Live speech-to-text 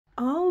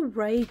All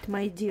right,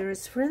 my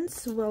dearest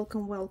friends,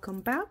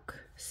 welcome back.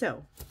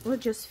 So we'll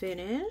just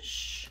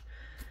finish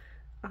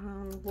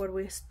what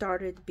we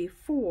started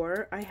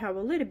before. I have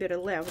a little bit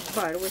left,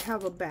 but we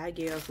have a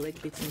baggie of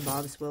like bits and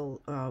bobs. We'll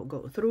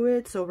go through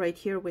it. So right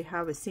here we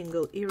have a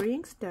single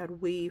earrings that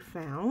we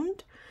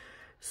found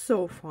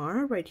so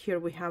far. Right here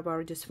we have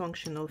our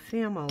dysfunctional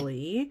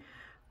family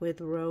with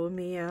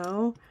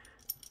Romeo,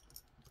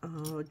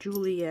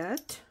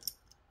 Juliet.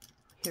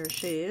 Here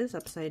she is,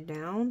 upside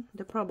down.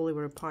 They probably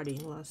were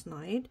partying last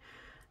night.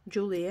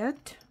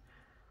 Juliet.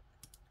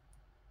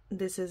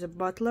 This is a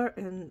butler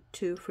and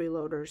two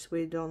freeloaders.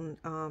 We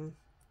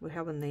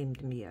haven't named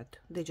them yet.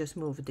 They just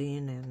moved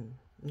in and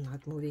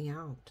not moving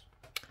out.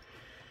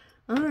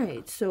 All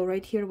right, so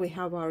right here we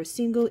have our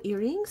single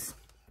earrings.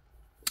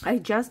 I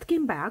just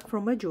came back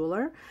from a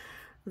jeweler.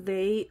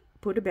 They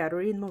put a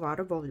battery in my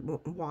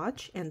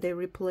watch and they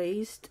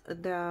replaced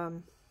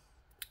the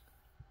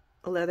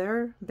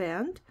leather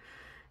band.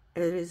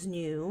 It is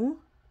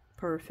new,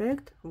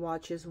 perfect.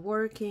 Watch is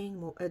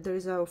working.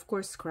 There's of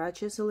course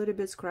scratches, a little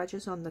bit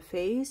scratches on the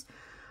face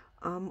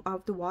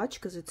of the watch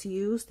because it's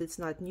used. It's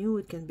not new.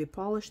 It can be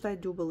polished, I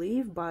do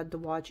believe, but the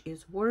watch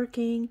is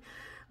working.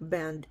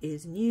 Band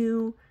is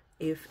new.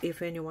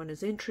 If anyone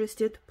is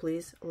interested,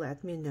 please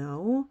let me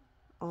know.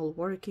 All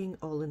working,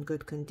 all in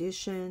good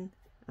condition.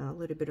 A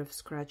little bit of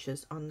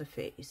scratches on the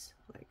face,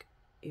 like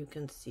you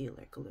can see,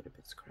 like a little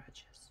bit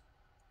scratches.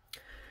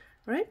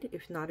 Right?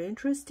 If not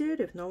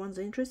interested, if no one's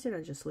interested,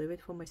 I just leave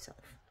it for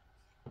myself.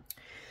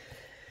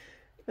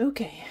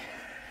 Okay.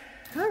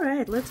 All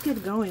right, let's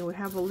get going. We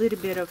have a little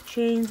bit of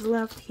chains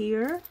left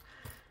here,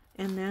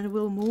 and then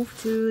we'll move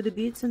to the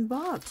bits and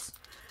bobs.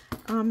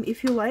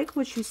 If you like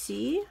what you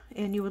see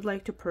and you would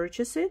like to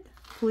purchase it,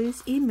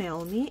 please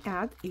email me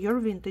at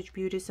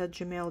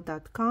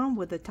yourvintagebeauties@gmail.com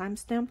with a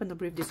timestamp and a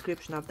brief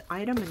description of the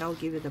item, and I'll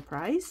give you the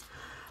price.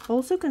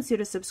 Also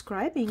consider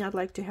subscribing. I'd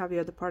like to have you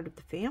as a part of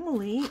the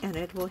family, and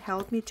it will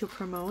help me to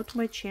promote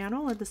my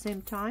channel at the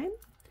same time.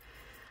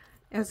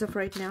 As of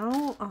right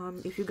now,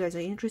 if you guys are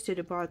interested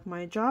about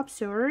my job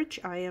search,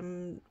 I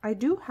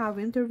do have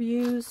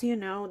interviews. You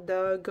know,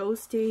 the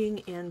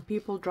ghosting and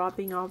people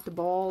dropping off the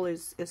ball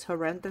is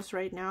horrendous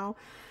right now.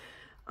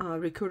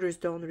 Recruiters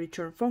don't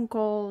return phone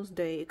calls.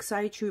 They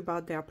excite you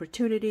about the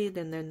opportunity,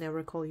 then they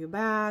never call you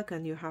back,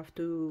 and you have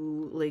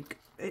to, like,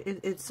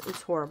 it's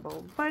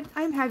horrible. But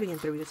I'm having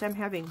interviews. I'm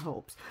having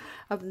hopes.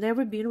 I've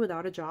never been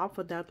without a job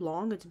for that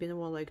long. It's been,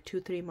 well, like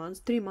 3 months.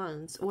 3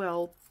 months.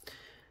 Well,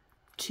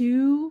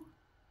 2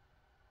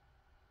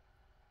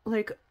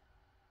 like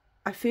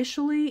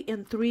officially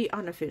and 3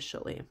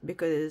 unofficially,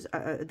 because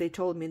they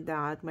told me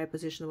that my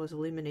position was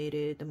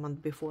eliminated a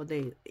month before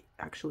they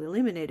actually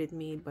eliminated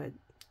me. But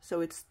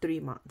so it's 3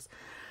 months.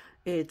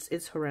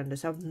 It's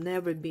horrendous. I've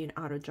never been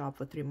out of job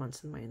for 3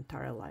 months in my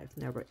entire life.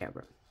 Never,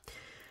 ever.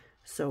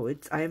 So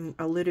I'm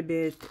a little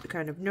bit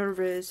kind of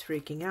nervous,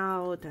 freaking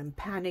out. I'm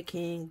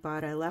panicking,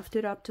 but I left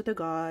it up to the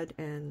God,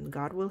 and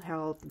God will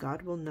help.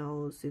 God will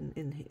knows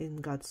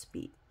in God's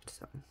speed.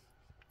 So,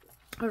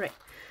 all right.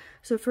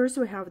 So first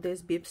we have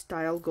this bib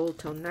style gold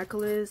tone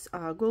necklace.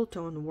 Gold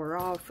tone wore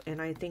off, and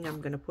I think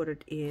I'm gonna put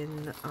it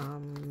in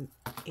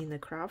the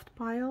craft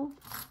pile.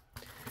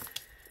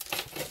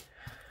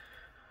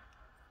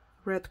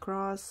 Red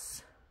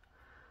Cross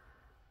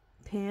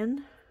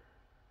pin.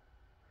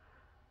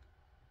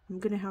 I'm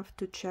gonna have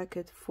to check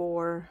it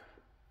for,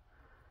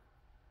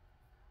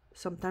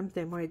 sometimes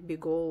they might be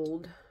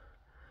gold.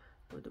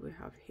 What do we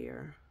have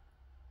here?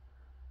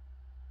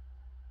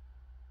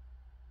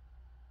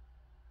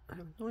 I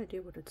have no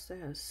idea what it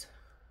says.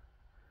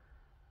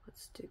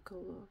 Let's take a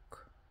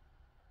look.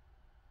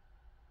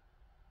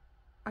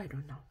 I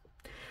don't know.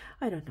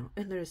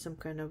 And there is some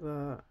kind of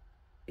a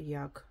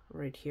yuck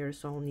right here,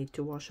 so I'll need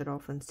to wash it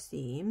off and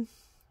see,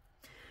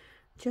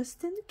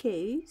 just in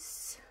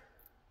case,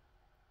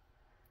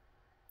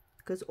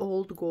 because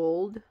old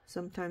gold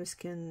sometimes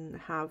can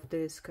have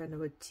this kind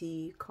of a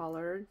tea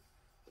color.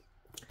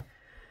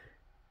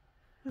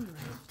 All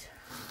right.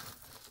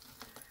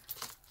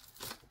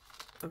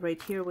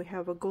 Right here we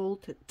have a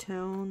gold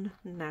tone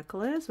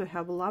necklace. We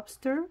have a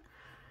lobster,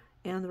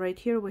 and right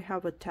here we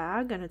have a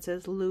tag, and it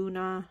says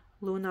Luna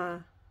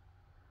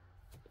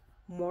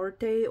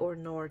Morte or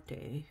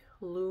Norte.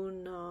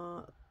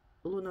 Luna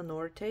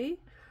Norte.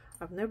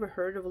 I've never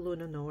heard of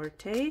Luna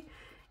Norte.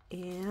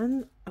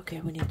 And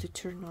okay, we need to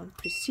turn on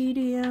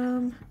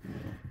Presidium.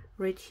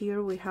 Right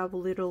here we have a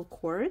little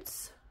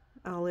quartz,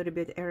 a little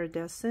bit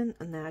iridescent,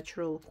 a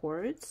natural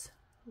quartz.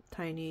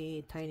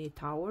 Tiny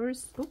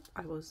towers. Oh,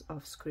 I was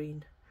off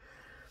screen.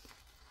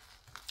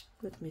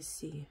 Let me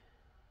see.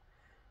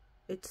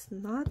 It's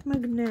not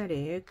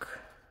magnetic.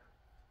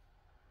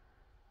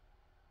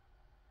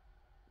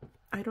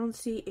 I don't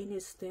see any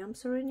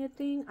stamps or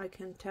anything. I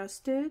can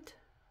test it.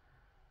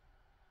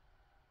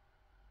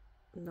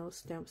 No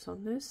stamps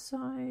on this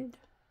side.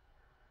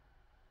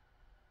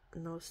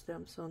 No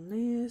stamps on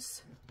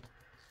this.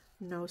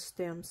 No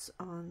stamps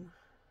on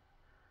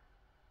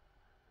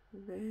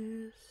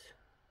this.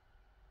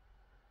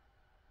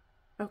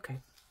 Okay,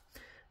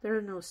 There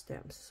are no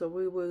stems, so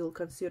we will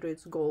consider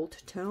it's gold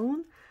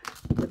tone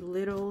with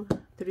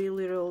three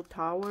little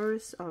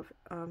towers of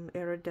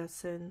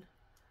iridescent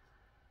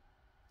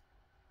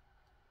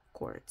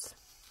quartz.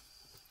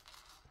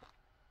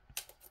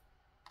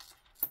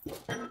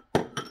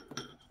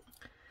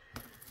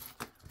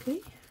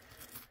 Okay.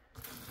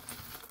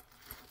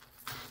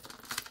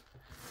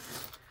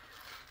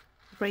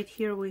 Right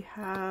here we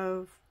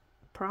have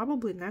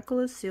probably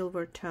necklace,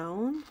 silver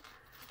tone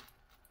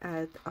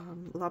at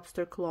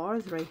lobster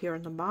claws right here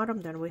on the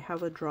bottom. Then we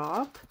have a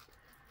drop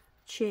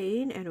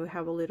chain, and we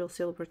have a little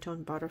silver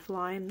tone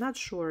butterfly. I'm not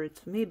sure,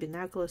 it's maybe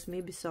necklace,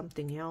 maybe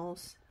something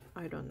else,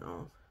 I don't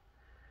know.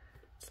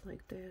 It's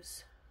like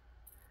this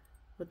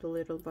with the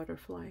little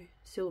butterfly,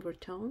 silver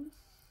tone.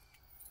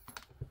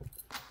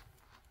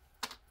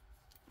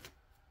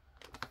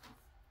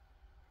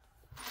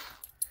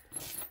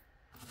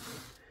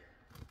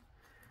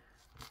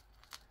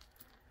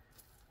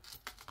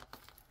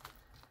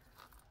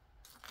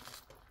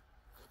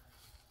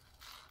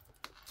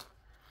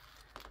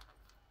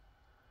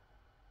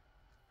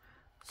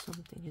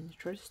 Something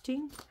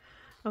interesting.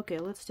 Okay,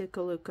 let's take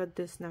a look at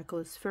this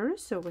necklace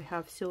first. So we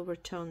have silver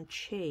tone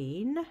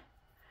chain,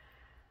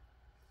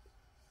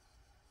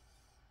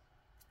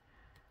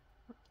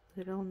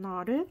 little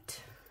knotted.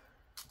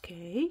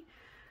 Okay,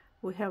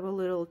 we have a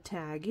little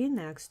taggy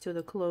next to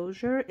the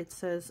closure. It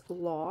says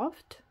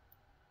loft.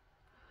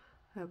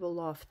 I have a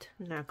loft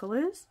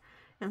necklace,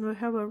 and we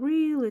have a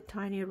really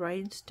tiny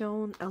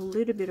rhinestone, a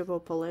little bit of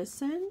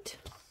opalescent.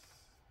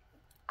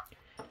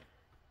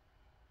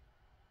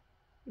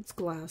 It's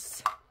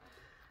glass,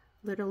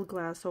 little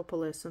glass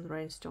opalescent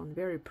rhinestone,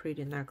 very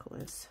pretty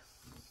necklace.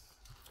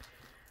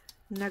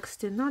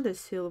 Next, another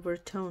silver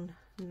tone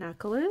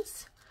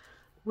necklace.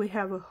 We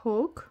have a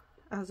hook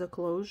as a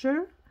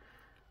closure,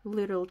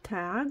 little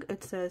tag.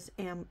 It says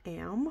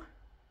MM,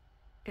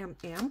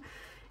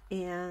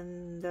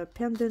 and the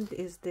pendant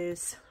is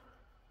this,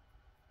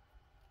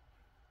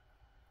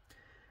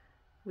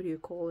 what do you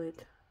call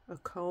it? A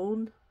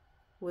cone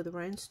with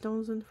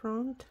rhinestones in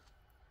front.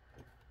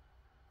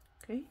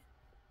 Okay,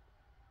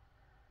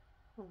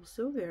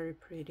 also very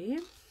pretty,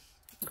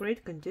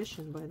 great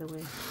condition, by the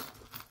way.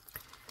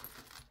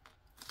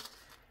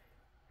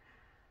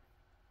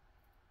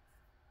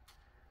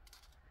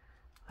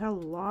 A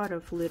lot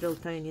of little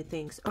tiny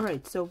things. All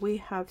right, so we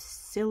have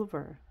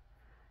silver,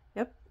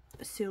 yep,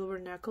 silver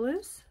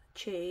necklace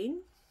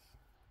chain.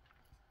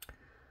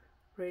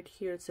 Right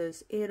here it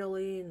says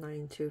Italy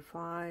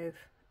 925.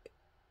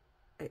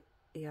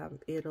 Yeah,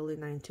 Italy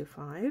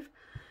 925.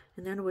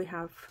 And then we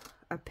have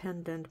a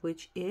pendant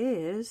which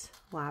is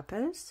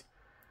lapis.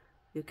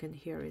 You can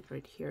hear it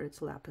right here.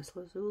 It's lapis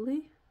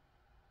lazuli.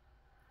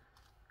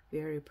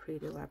 Very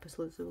pretty lapis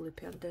lazuli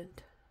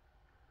pendant.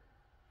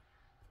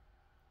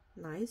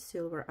 Nice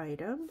silver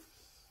item.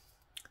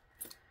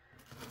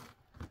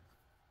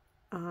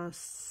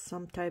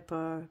 Some type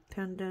of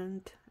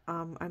pendant.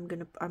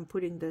 I'm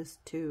putting this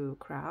to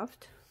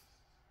craft.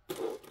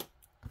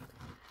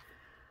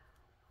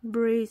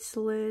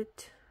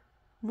 Bracelet.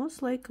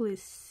 Most likely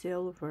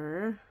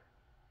silver.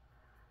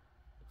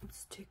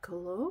 Let's take a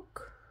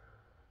look.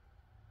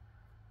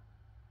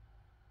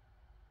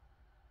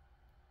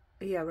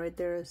 Yeah, right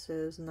there it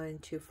says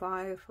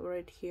 925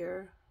 right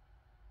here.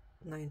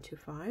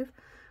 925.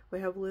 We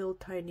have little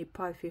tiny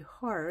puffy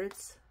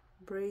hearts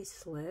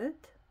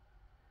bracelet.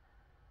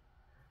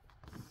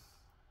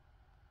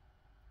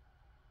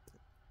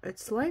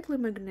 It's slightly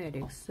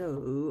magnetic,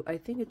 so I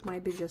think it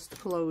might be just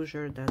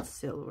closure that's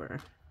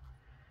silver.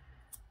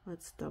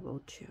 Let's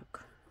double check.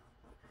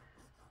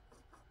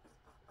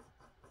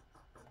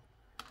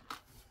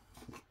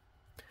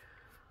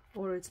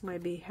 Or it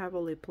might be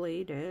heavily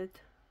plated.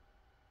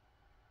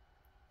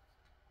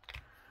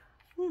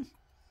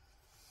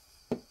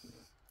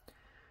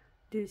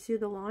 Do you see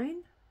the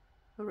line?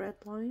 A red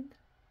line?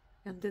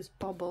 And this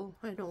bubble.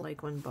 I don't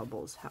like when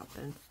bubbles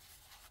happen.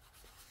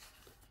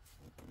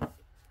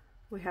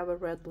 We have a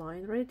red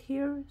line right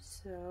here,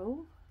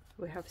 so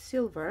we have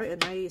silver,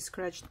 and I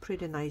scratched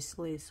pretty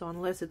nicely, so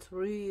unless it's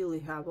really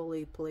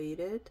heavily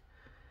plated.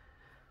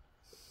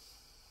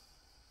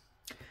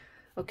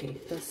 Okay,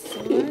 the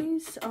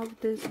size of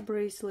this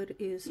bracelet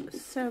is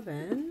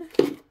 7.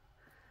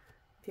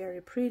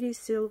 Very pretty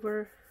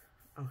silver.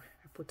 Oh,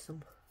 I put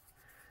some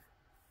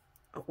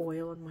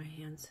oil on my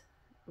hands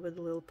with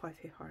little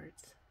puffy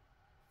hearts.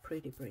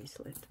 Pretty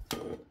bracelet.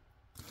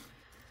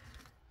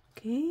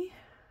 Okay.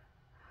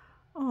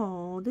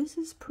 Oh, this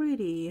is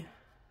pretty,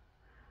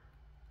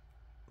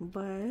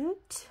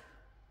 but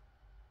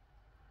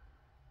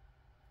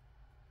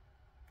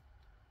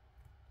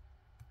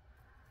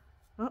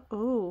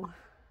uh-oh,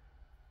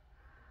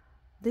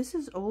 this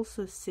is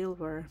also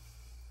silver,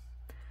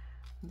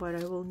 but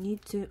I will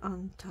need to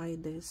untie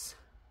this.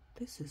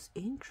 This is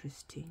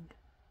interesting.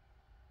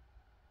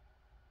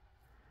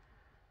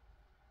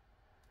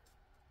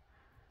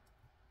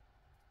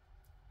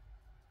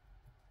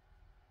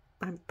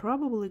 I'm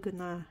probably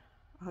gonna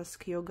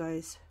ask you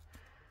guys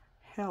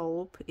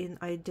help in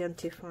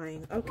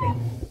identifying. Okay,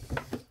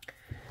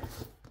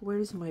 Where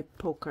is my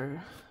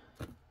poker?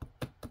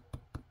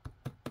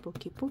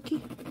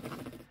 Pokey,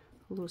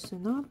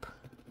 loosen up.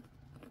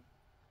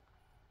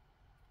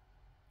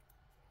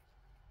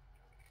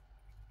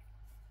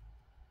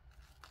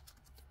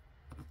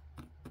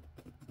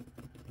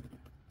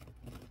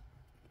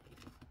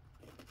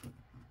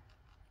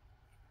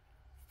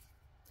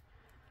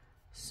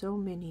 So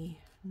many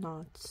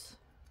knots.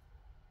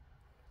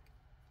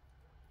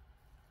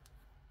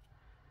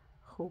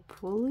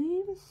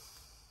 Hopefully,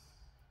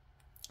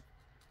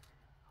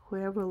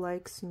 whoever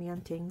likes me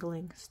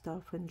untangling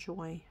stuff,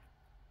 enjoy.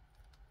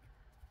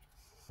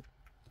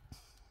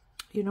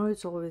 You know,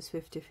 it's always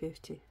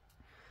 50-50.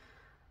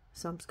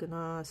 Some's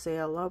gonna say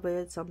I love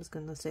it, some's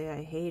gonna say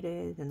I hate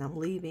it, and I'm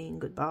leaving,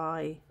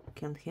 goodbye,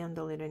 can't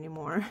handle it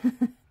anymore.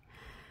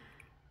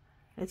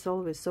 It's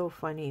always so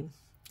funny.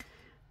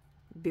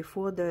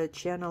 Before the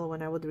channel,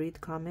 when I would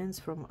read comments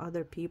from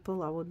other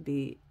people,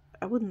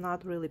 I would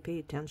not really pay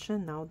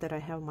attention. Now that I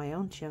have my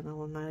own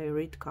channel and I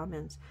read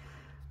comments,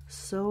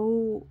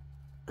 so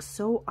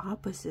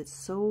opposite,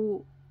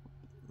 so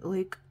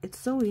like, it's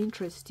so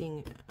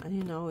interesting,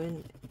 you know,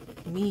 in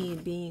me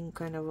being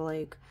kind of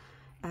like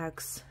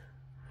ex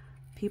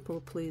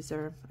people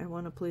pleaser. I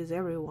want to please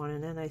everyone,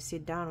 and then I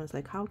sit down and it's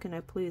like, how can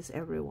I please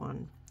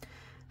everyone?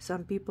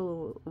 Some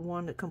people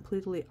want it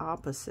completely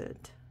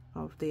opposite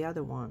of the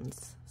other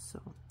ones.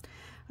 So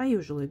I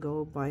usually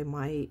go by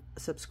my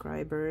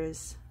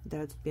subscribers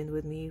that's been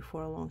with me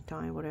for a long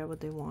time. Whatever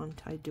they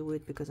want, I do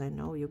it because I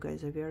know you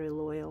guys are very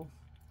loyal.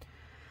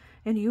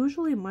 And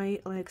usually my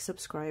like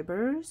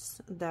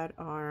subscribers that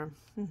are,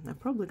 I'm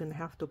probably gonna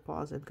have to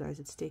pause it, guys,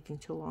 it's taking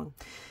too long.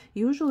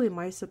 Usually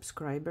my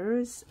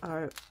subscribers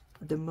are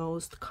the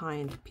most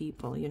kind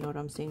people, you know what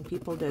I'm saying?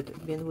 People that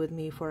have been with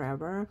me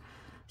forever,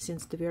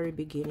 since the very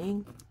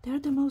beginning. They're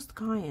the most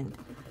kind.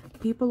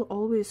 People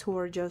always who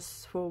are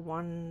just for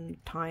one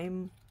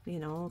time, you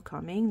know,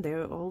 coming,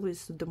 they're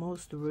always the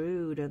most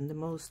rude and the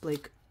most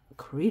like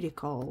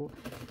critical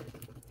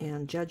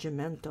and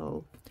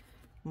judgmental.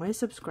 My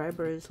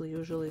subscribers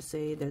usually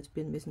say that's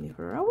been with me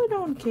for, oh, we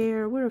don't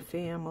care, we're a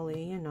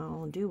family, you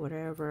know, do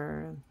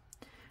whatever,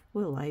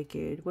 we like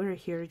it, we're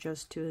here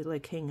just to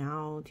like hang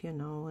out, you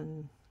know.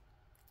 And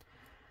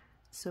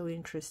so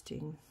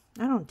interesting.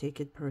 I don't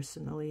take it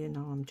personally, you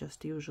know. I'm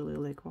just usually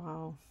like,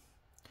 wow,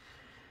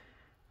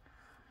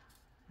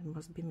 it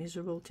must be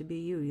miserable to be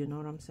you, you know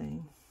what I'm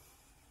saying?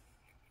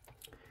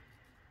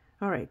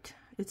 All right,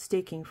 it's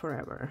taking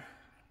forever.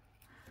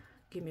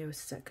 Give me a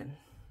second.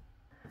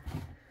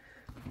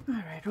 All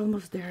right,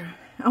 almost there.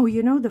 Oh,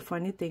 you know, the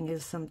funny thing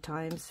is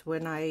sometimes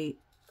when I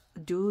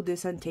do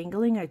this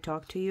untangling, I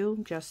talk to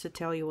you just to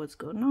tell you what's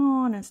going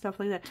on and stuff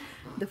like that.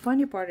 The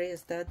funny part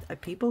is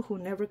that people who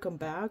never come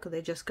back,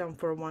 they just come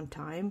for one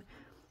time,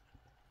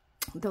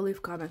 they'll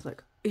leave comments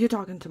like, you're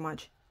talking too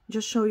much,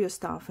 just show your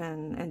stuff,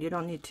 and you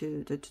don't need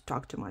to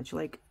talk too much.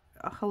 Like,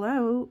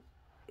 hello,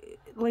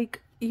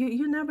 like,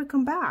 you never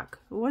come back.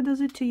 What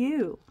does it to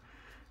you,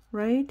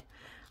 right?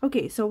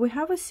 Okay, so we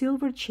have a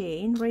silver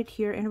chain right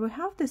here, and we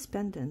have this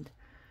pendant.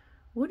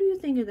 What do you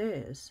think it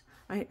is?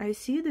 I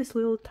see this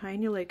little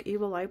tiny like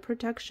evil eye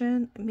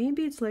protection.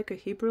 Maybe it's like a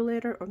Hebrew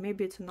letter, or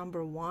maybe it's a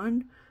number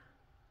 1.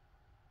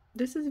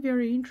 This is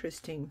very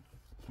interesting.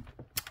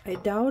 I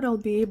doubt I'll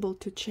be able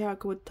to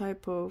check what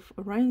type of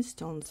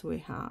rhinestones we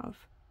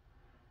have.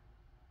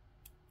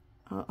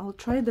 I'll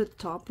try the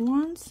top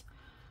ones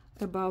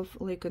above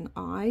like an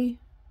eye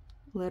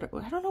letter.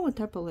 I don't know what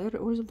type of letter,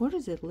 or what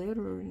is it,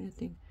 letter or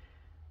anything.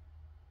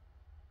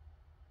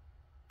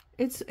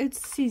 It's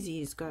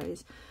CZs,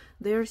 guys.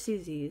 They're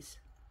CZs.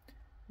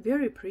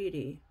 Very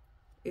pretty.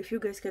 If you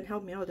guys can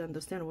help me out to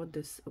understand what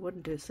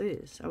this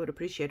is, I would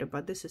appreciate it.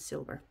 But this is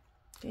silver.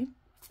 Okay.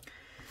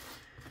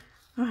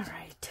 All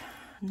right.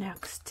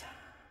 Next.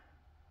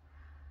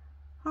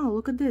 Oh,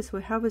 look at this.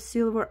 We have a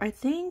silver. I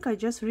think I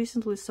just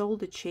recently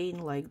sold a chain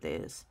like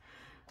this.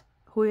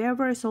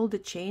 Whoever I sold the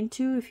chain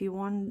to, if you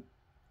want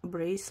a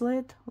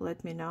bracelet,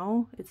 let me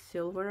know. It's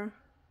silver.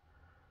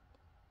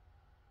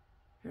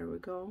 Here we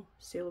go.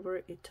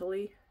 Silver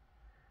Italy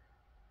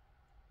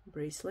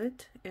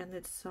bracelet, and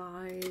it's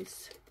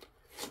size,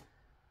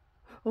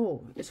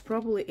 oh, it's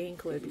probably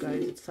anklet,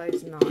 guys. It's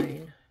size 9.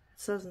 It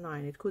says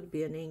 9. It could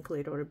be an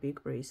anklet or a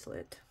big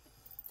bracelet.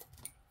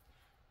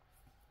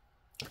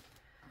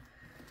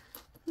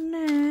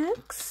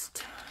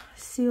 Next,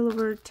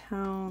 silver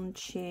tone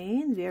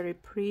chain. Very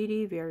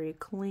pretty, very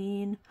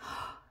clean.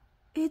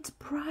 It's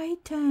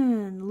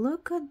Brighton.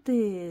 Look at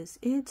this.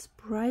 It's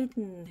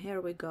Brighton.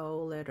 Here we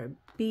go. Letter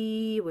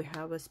B. We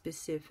have a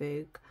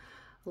specific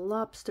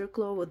lobster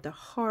claw with the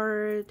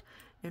heart,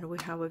 and we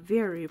have a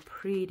very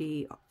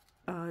pretty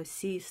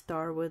sea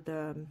star with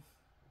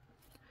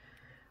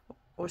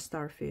or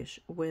starfish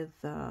with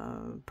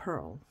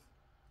pearl.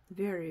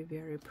 Very,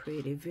 very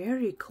pretty.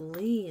 Very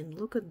clean.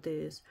 Look at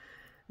this.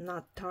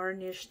 Not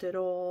tarnished at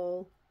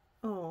all.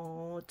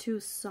 Oh,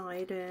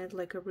 two-sided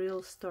like a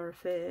real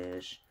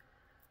starfish.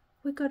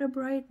 We got a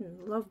Brighton.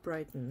 Love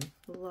Brighton.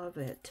 Love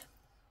it.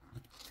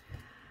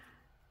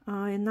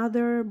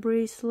 Another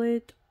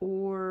bracelet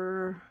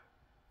or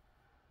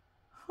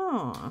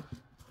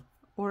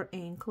or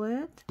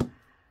anklet.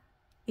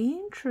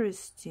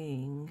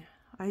 Interesting.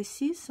 I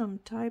see some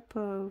type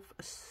of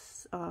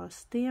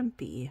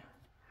stampy.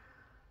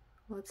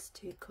 Let's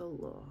take a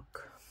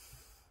look.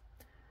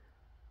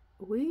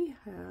 We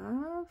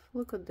have,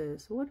 look at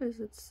this. What does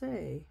it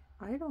say?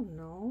 I don't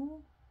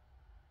know.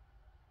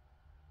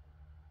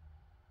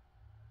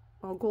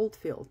 Oh,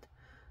 Goldfield.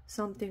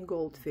 Something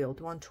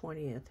Goldfield,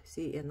 1/20th.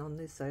 See, and on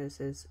this side it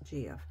says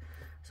GF.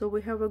 So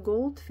we have a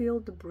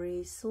Goldfield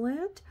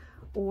bracelet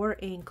or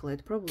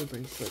anklet. Probably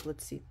bracelet.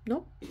 Let's see.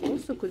 Nope.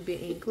 Also could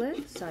be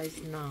anklet.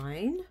 Size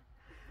 9.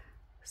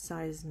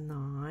 Size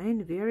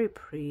 9. Very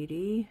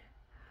pretty.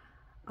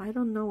 I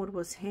don't know what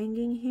was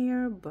hanging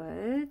here,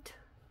 but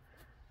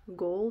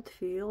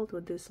Goldfield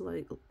with this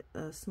like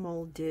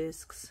small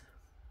discs.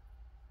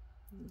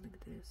 Like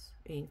this.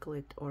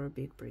 Anklet or a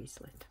big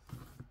bracelet.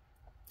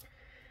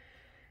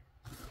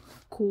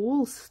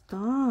 Cool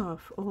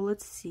stuff. Oh,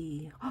 let's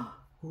see.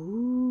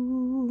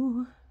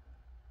 Ooh,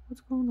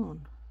 what's going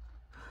on?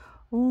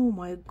 Oh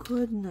my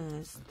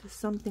goodness, there's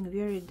something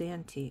very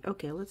dainty.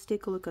 Okay, let's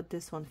take a look at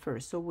this one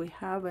first. So we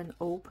have an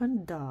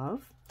open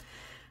dove.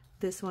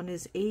 This one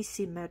is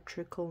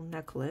asymmetrical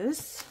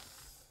necklace.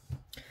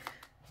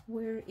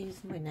 Where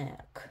is my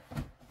neck?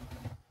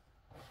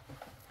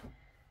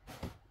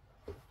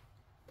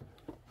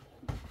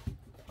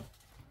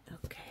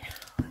 Okay,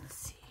 let's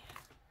see.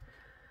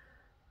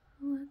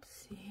 Let's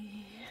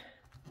see.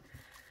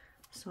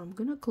 So I'm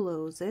gonna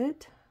close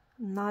it,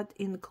 not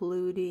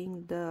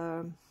including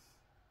the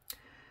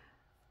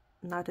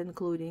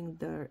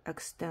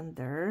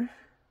extender.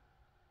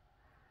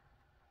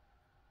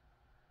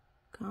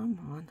 Come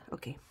on.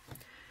 Okay,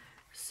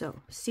 so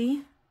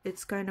see,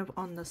 it's kind of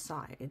on the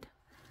side,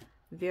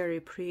 very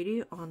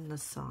pretty on the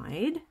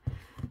side.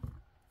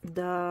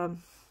 The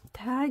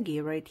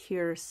taggy right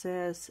here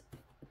says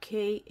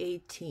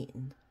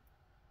K18.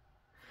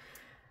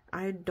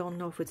 I don't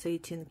know if it's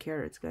 18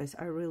 carats, guys.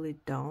 I really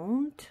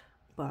don't,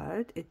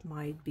 but it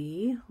might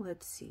be.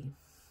 Let's see.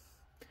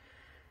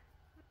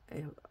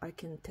 I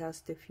can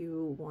test if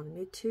you want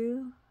me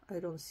to.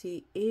 I don't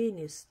see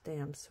any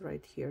stamps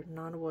right here,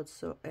 none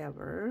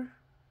whatsoever.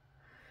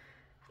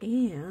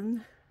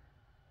 And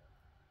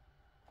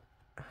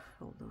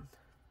hold on.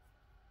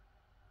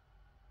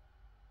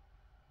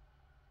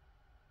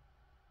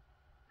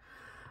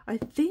 I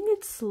think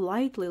it's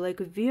slightly, like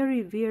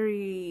very,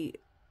 very,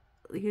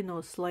 you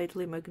know,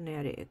 slightly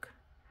magnetic.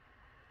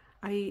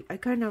 I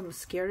kind of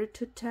scared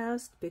to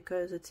test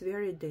because it's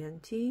very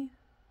dainty.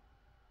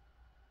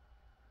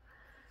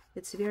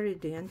 It's very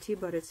dainty,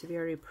 but it's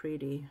very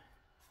pretty.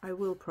 I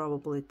will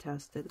probably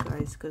test it,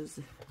 guys,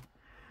 because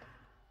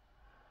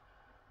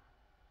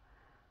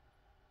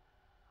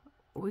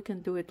we can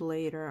do it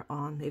later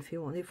on if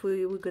you want. If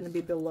we're going to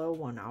be below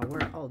 1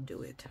 hour, I'll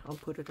do it. I'll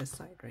put it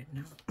aside right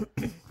now.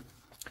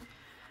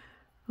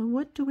 And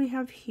what do we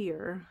have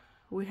here?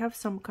 We have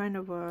some kind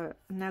of a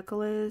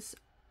necklace,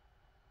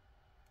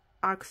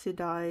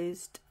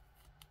 oxidized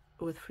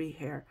with free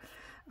hair,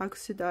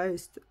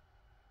 oxidized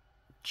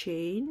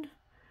chain,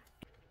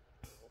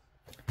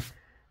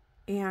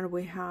 and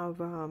we have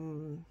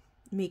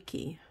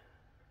Mickey.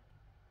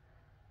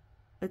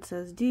 It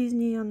says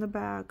Disney on the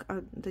back.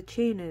 The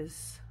chain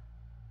is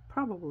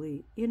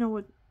probably, you know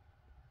what,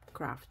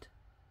 craft.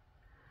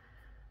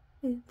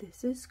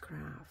 This is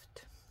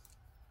craft.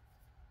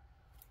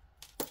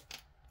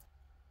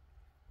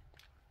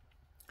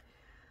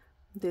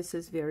 This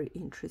is very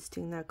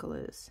interesting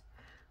necklace.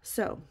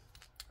 So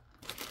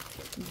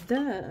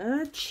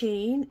the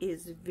chain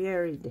is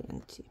very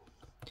dainty,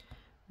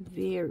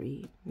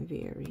 very,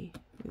 very,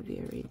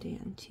 very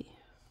dainty.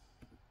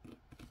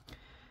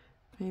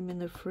 I'm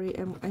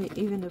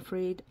even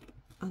afraid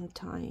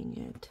untying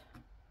it.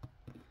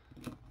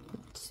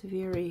 It's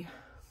very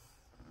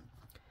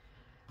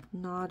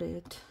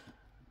knotted.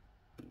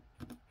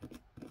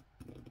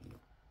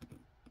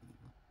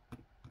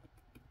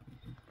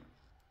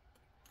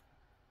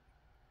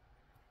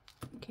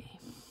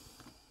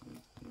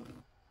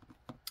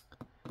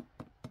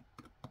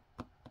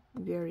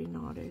 Very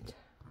knotted.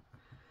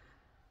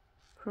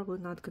 Probably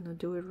not gonna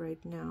do it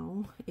right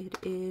now. It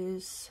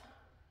is,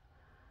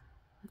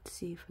 let's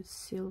see if it's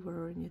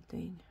silver or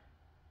anything.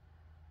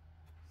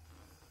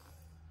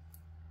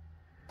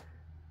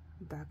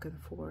 Back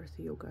and forth,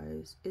 you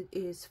guys. It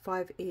is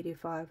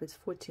 585. It's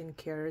 14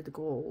 karat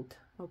gold.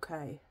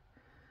 Okay,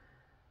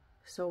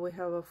 so we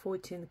have a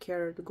 14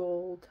 karat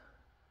gold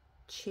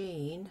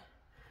chain,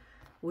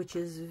 which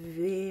is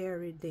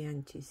very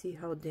dainty. See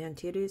how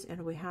dainty it is?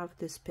 And we have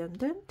this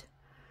pendant.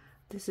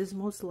 This is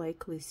most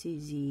likely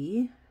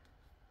CZ.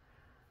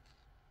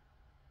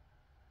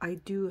 I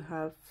do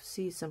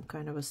see some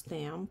kind of a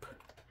stamp.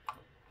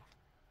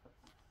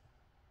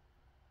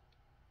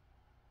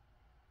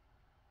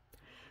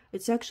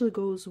 It actually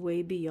goes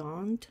way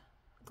beyond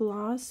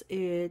glass.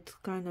 It's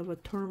kind of a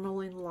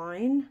tourmaline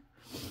line.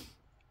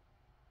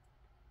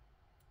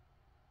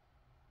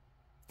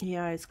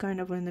 Yeah, it's kind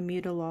of in the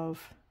middle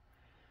of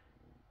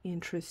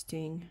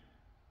interesting,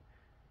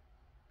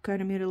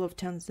 kind of middle of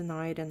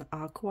Tanzanite and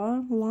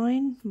aqua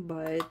line,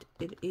 but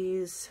it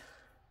is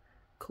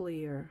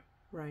clear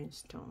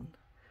rhinestone.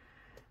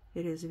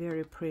 It is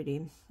very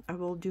pretty. I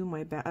will do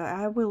my best.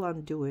 I will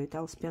undo it.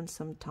 I'll spend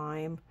some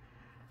time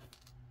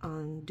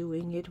on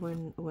doing it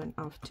when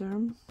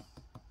after.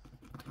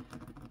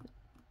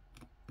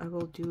 I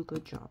will do a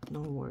good job,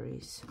 no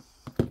worries.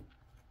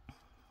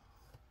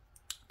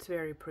 It's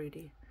very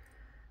pretty,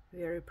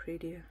 very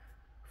pretty.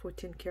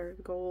 14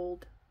 karat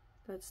gold,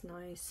 that's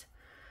nice.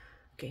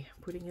 Okay,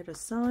 putting it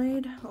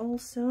aside.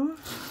 Also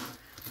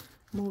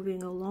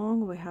moving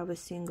along, we have a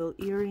single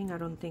earring. I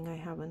don't think I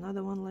have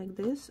another one like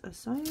this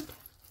aside.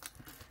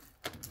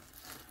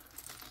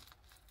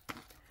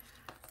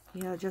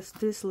 Yeah, just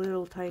this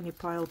little tiny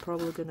pile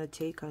probably gonna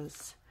take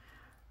us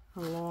a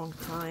long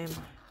time.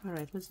 All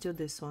right, let's do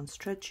this one.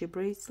 Stretchy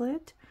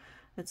bracelet.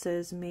 It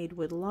says made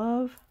with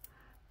love.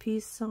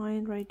 Peace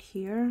sign right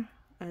here.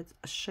 It's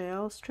a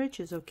shell. Stretch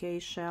is okay.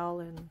 Shell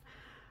and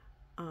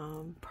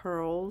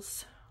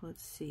pearls.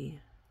 Let's see.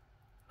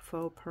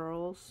 Faux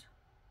pearls.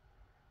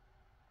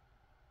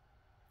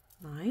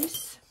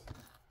 Nice.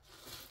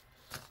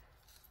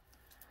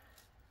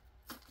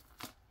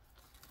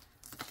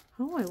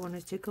 Oh, I want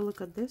to take a look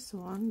at this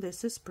one.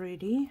 This is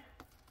pretty.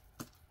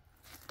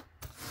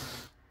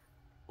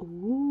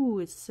 Ooh,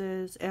 it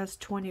says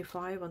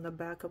S25 on the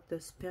back of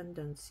this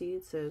pendant. See,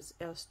 it says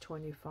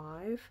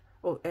S25.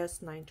 Oh,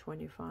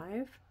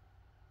 S925.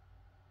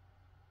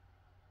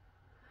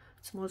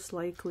 It's most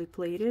likely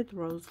plated,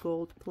 rose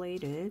gold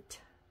plated.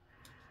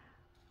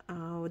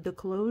 The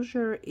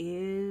closure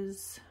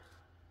is...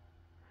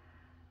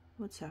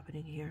 What's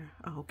happening here?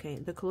 Oh, okay,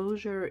 the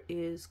closure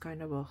is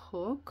kind of a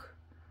hook.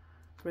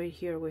 Right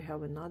here we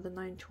have another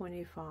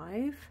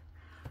 925.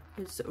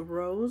 It's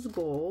rose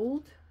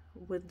gold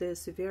with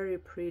this very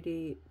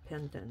pretty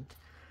pendant.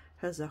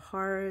 Has a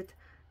heart,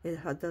 it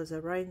does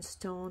a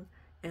rhinestone,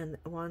 and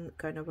one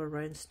kind of a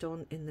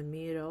rhinestone in the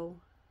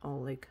middle,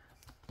 all like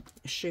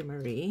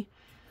shimmery.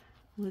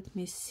 Let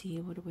me see,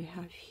 what do we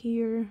have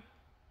here?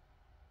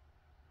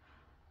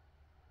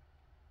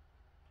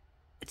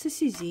 It's a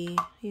CZ.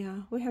 Yeah,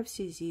 we have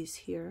CZs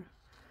here.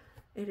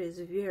 It is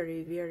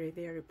very, very,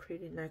 very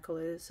pretty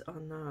necklace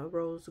on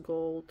rose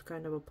gold,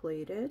 kind of a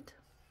plated.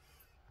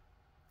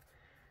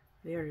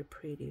 Very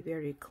pretty,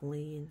 very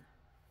clean,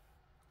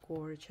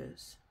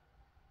 gorgeous,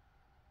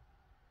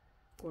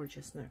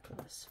 gorgeous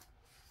necklace.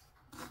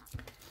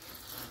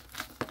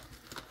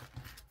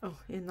 Oh,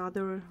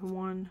 another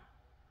one,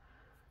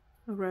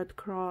 a red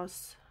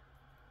cross.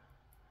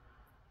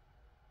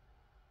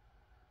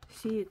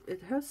 See,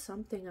 it has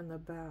something on the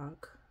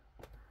back.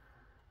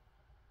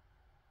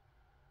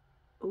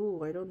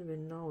 Oh, I don't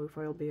even know if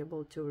I'll be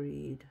able to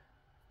read.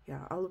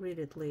 Yeah, I'll read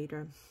it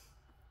later.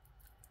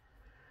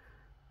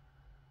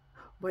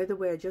 By the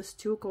way, I just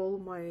took all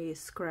my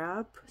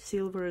scrap,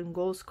 silver and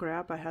gold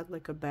scrap. I had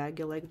like a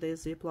baggie like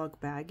this, Ziploc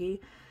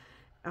baggie,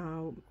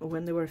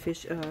 when they were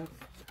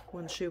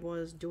when she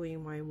was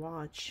doing my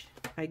watch.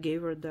 I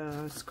gave her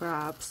the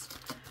scraps,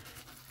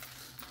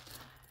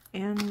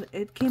 and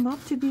it came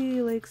up to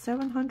be like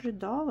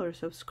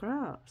 $700 of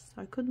scraps.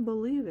 I couldn't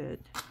believe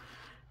it.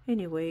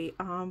 Anyway,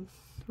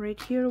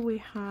 right here we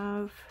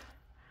have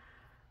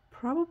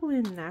probably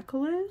a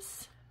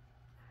necklace.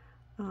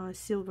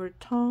 Silver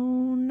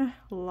tone,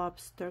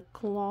 lobster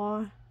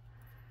claw.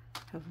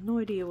 Have no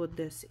idea what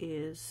this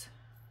is.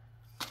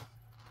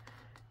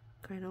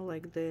 Kind of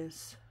like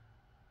this.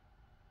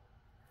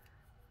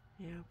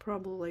 Yeah,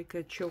 probably like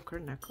a choker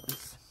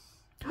necklace.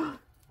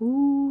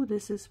 Ooh,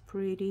 this is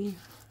pretty.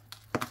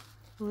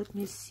 Let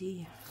me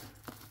see.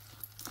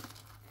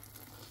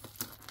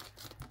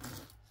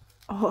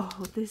 Oh,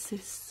 this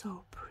is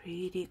so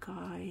pretty,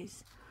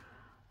 guys.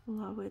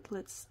 Love it.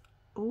 Let's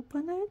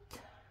open it.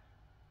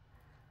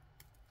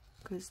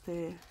 Because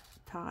they're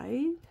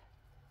tied.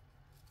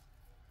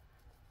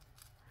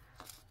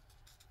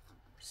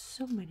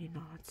 So many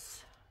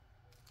knots.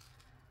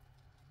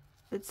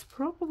 It's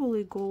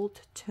probably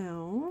gold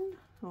tone.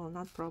 Oh,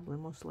 not probably,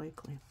 most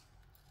likely.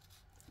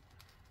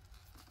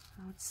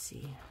 Let's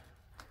see.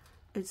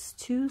 It's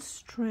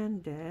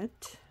two-stranded.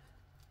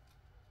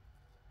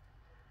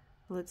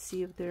 Let's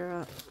see if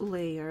they're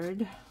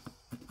layered.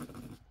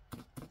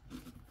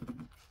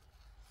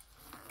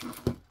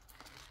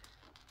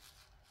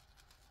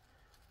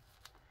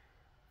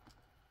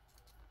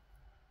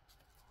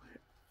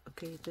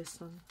 Okay, this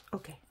one.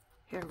 Okay,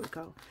 here we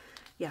go.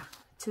 Yeah,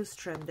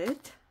 two-stranded,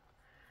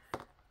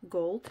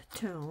 gold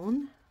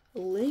tone,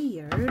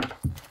 layered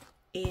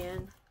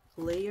and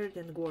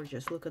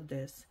gorgeous. Look at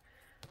this.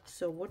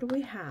 So what do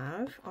we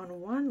have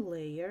on one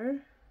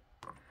layer?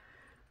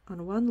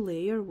 On one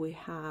layer we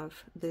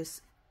have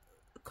this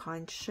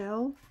conch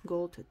shell,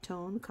 gold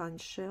tone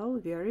conch shell,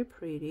 very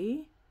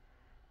pretty,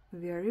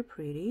 very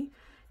pretty.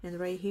 And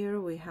right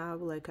here we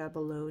have like a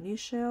abalone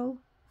shell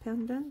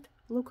pendant.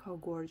 Look how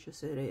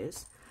gorgeous it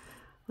is.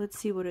 Let's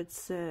see what it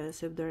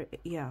says. If there,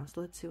 yeah,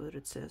 let's see what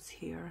it says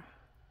here.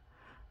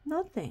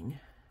 Nothing.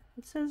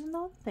 It says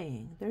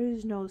nothing. There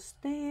is no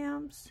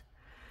stamps.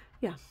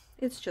 Yeah,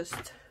 it's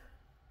just,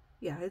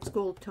 yeah, it's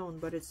gold tone,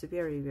 but it's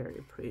very,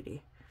 very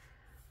pretty.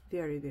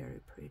 Very, very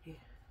pretty.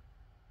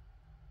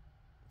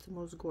 It's the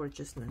most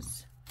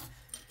gorgeousness.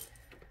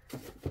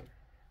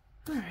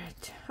 All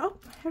right. Oh,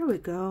 here we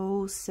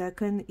go.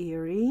 Second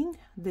earring.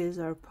 These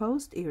are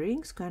post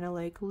earrings, kind of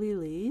like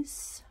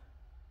lilies.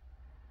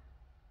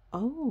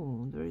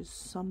 Oh, there's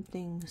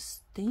something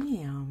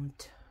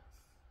stamped.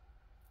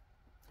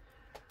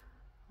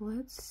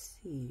 Let's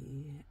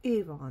see.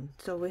 Avon.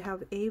 So we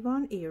have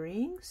Avon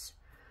earrings,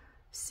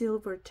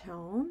 silver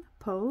tone,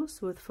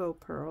 post with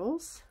faux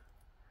pearls.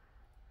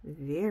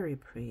 Very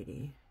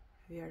pretty.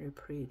 Very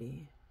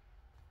pretty.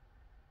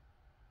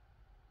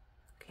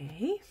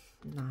 Okay,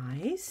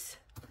 nice.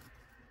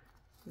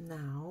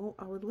 Now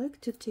I would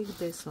like to take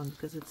this one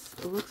because it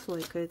looks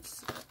like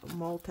it's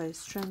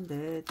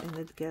multi-stranded and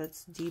it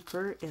gets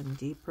deeper and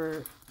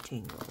deeper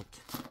tangled.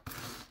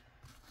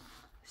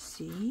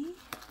 See?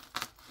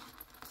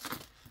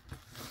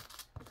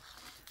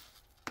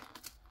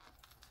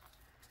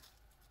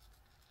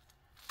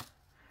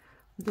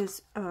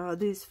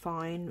 These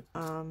fine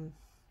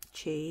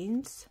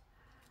chains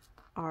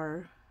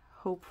are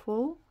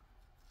hopeful.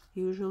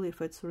 Usually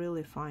if it's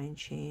really fine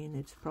chain,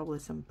 it's probably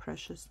some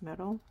precious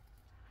metal.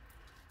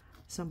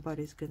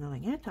 Somebody's gonna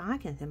like, you're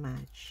talking too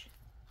much.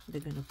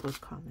 They're gonna put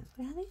comments,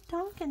 are they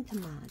talking too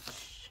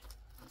much?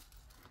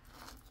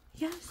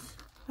 Yes,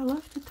 I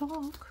love to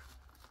talk.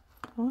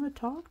 I want to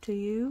talk to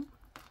you.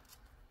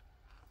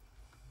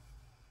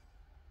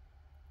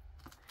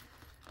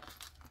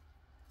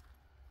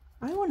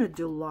 I want to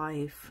do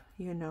live,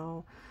 you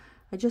know.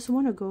 I just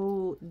want to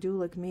go do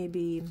like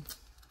maybe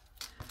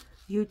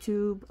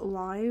YouTube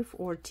live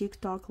or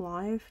TikTok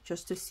live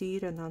just to see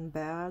it and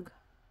unbag.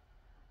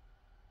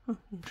 Oh,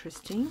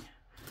 interesting.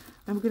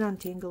 I'm gonna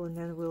untangle and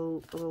then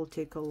we'll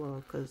take a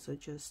look, because I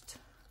just,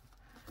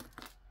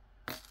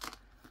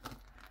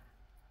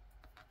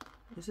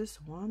 is this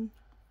one?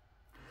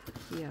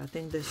 Yeah, I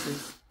think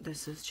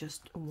this is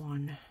just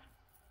one.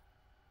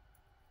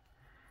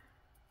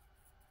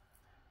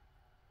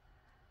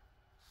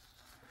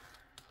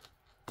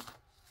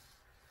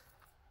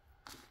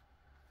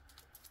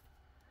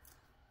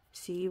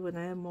 See, when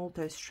I am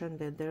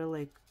multi-stranded, they're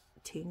like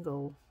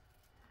tingle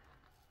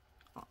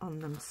on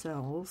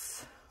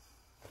themselves.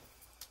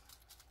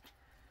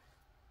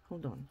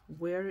 Hold on,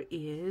 where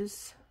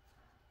is,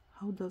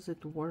 how does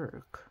it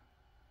work?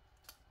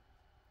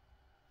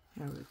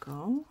 There we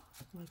go,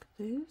 like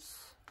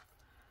this.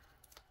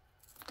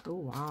 Oh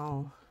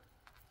wow.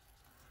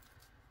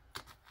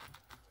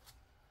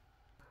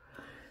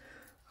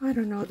 I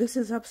don't know, this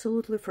is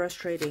absolutely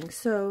frustrating.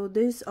 So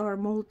these are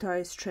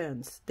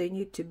multi-strands. They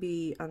need to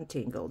be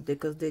untangled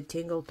because they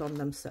tangled on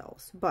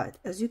themselves. But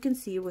as you can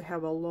see, we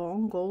have a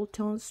long gold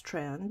tone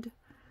strand,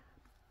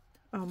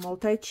 a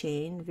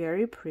multi-chain,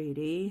 very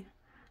pretty.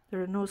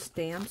 There are no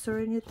stamps or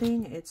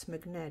anything. It's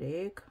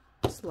magnetic,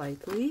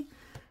 slightly.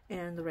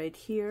 And right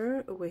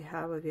here, we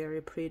have a very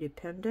pretty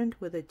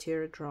pendant with a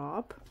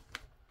teardrop.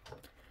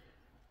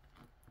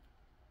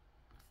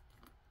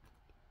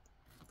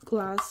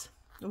 Glass.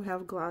 We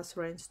have glass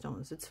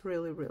rhinestones. It's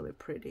really, really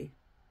pretty.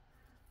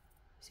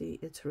 See,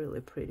 it's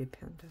really pretty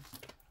pendant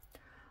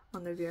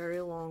on a very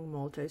long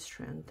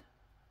multi-strand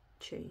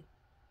chain.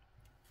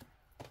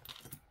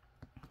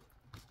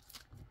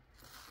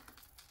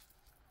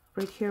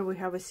 Right here we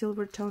have a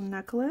silver tone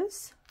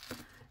necklace.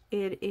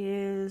 It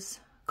is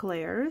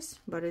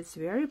Claire's, but it's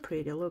very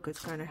pretty. Look, it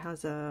kind of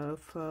has a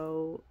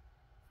faux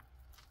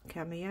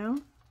cameo.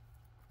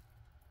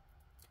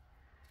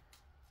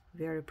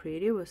 Very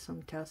pretty with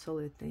some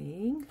tassel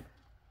thing.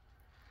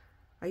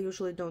 I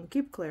usually don't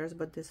keep Claire's,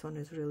 but this one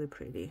is really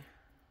pretty.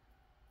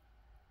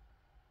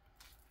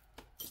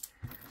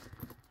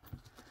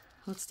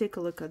 Let's take a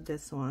look at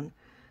this one.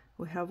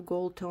 We have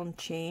gold tone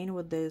chain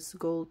with this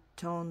gold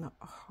tone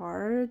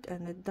heart,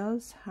 and it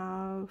does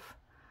have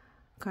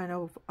kind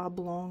of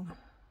oblong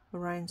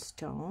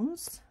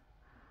rhinestones.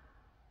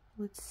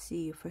 Let's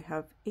see if we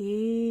have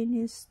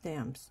any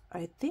stamps.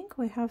 I think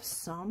we have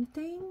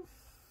something.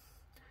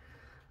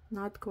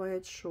 Not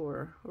quite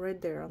sure.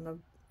 Right there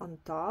on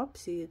top,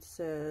 see, it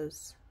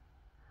says,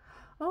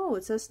 oh,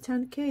 it says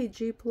 10K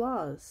G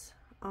plus.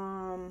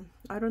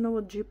 I don't know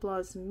what G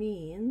plus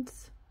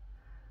means.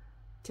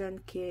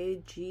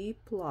 10K G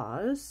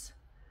plus.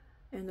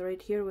 And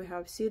right here we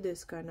have, see,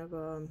 this kind of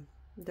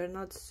they're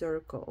not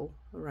circle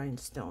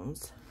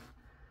rhinestones.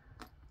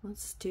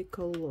 Let's take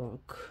a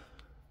look.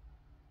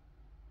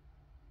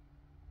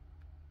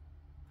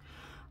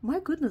 My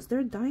goodness,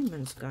 they're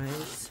diamonds,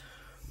 guys.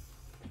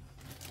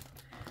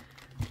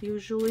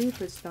 Usually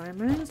if it's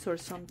diamonds or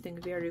something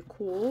very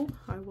cool,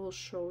 I will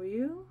show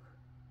you.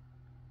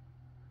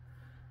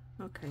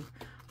 Okay,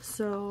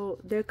 so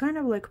they're kind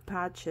of like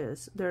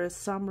patches. There are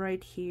some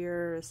right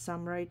here,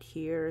 some right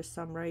here,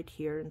 some right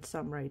here, and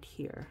some right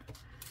here.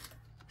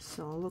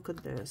 So look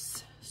at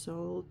this. So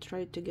I'll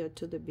try to get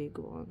to the big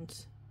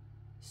ones.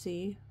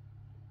 See,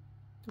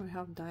 we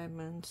have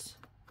diamonds.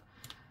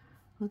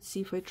 Let's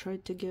see if I try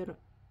to get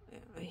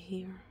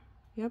here.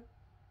 Yep.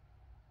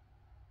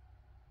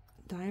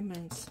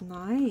 diamonds.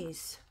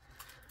 Nice.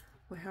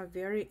 We have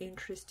very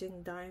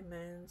interesting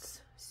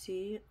diamonds.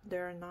 See,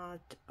 they're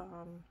not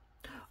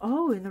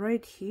oh, and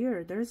right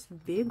here there's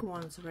big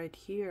ones right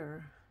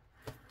here.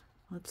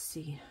 Let's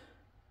see.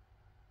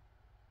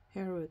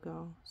 Here we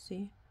go.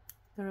 See,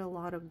 there are a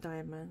lot of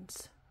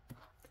diamonds.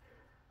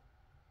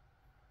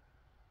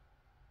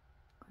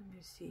 Let me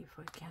see if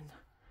I can.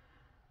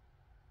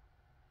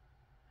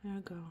 There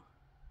we go.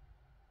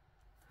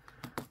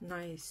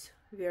 Nice,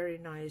 very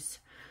nice.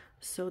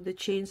 So the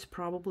chain's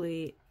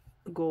probably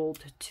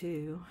gold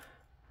too.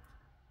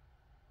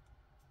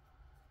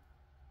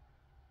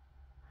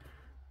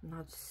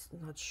 Not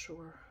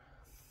sure.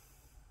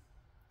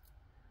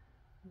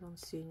 Don't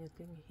see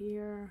anything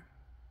here.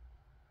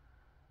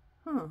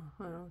 Huh,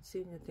 I don't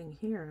see anything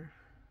here.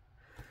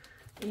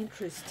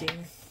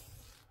 Interesting.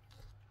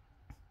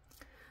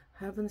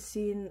 Haven't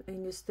seen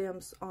any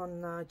stamps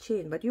on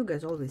chain, but you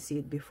guys always see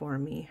it before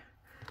me.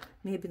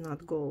 Maybe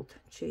not gold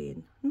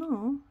chain.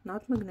 No,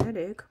 not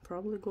magnetic,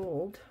 probably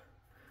gold.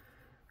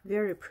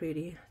 Very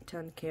pretty,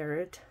 10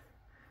 carat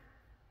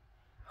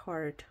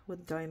heart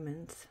with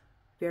diamonds.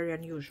 Very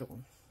unusual.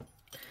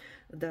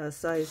 The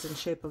size and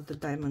shape of the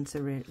diamonds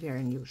are very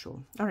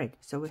unusual. All right,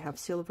 so we have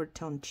silver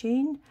tone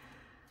chain,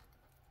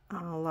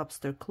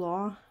 lobster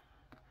claw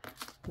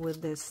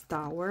with this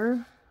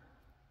tower.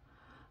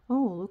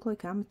 Oh, look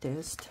like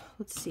amethyst.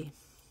 Let's see.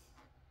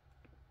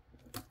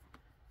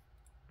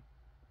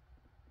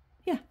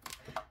 Yeah,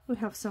 we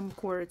have some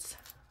quartz,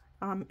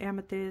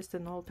 amethyst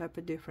and all type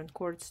of different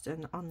quartz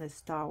and on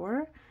this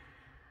tower.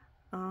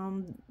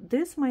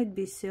 This might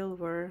be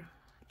silver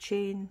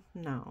chain.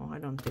 No, I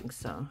don't think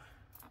so.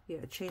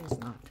 Yeah, chain's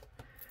not,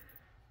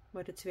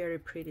 but it's very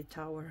pretty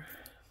tower.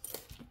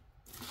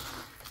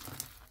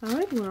 All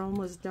right, we're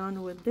almost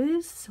done with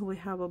this. We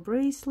have a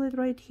bracelet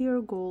right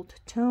here, gold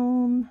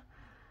tone,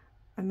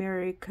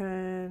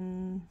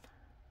 American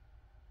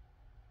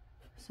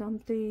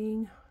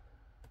something,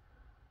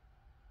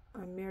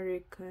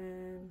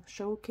 American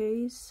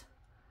showcase.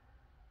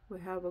 We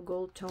have a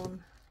gold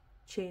tone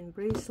chain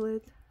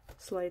bracelet,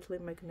 slightly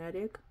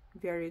magnetic,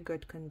 very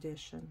good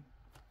condition.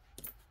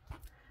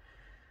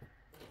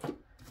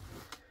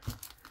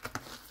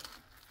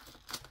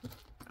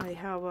 I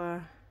have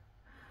a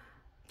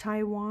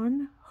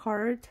Taiwan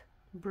heart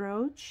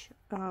brooch,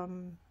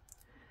 kind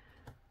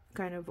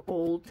of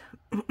old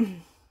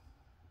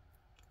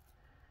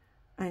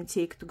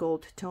antique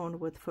gold tone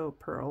with faux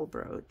pearl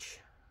brooch.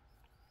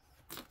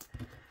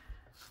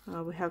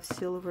 We have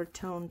silver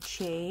tone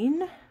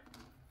chain.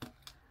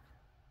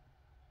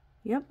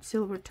 Yep,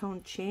 silver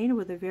tone chain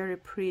with a very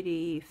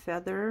pretty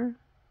feather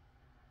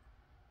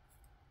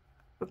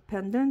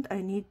pendant.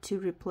 I need to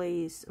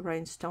replace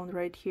rhinestone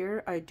right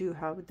here. I do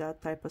have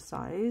that type of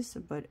size,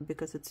 but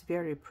because it's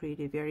very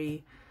pretty,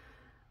 very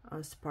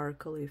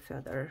sparkly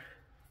feather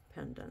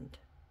pendant,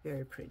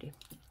 very pretty.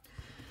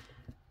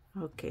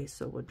 Okay,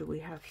 so what do we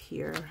have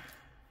here?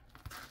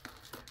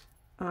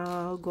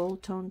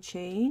 Gold tone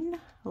chain,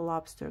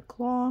 lobster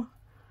claw,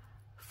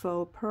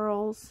 faux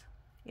pearls.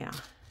 Yeah.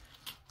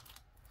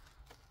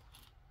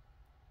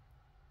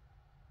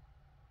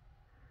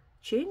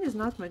 Chain is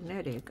not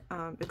magnetic.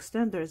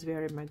 Extender is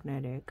very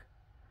magnetic.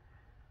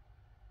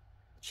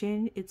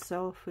 Chain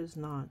itself is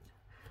not.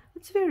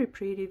 It's very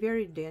pretty,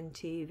 very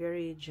dainty,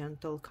 very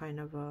gentle kind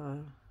of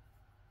a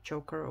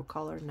choker or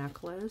collar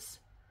necklace,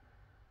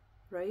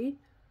 right?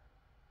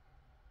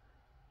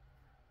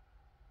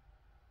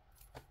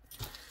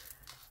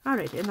 All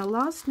right, and the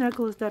last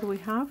necklace that we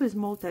have is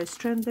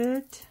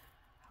multi-stranded.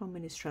 How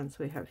many strands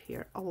we have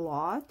here? A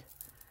lot.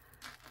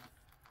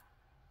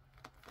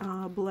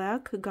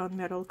 Black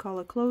gunmetal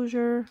color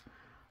closure,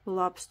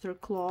 lobster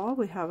claw.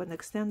 We have an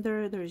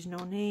extender. There is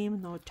no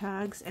name, no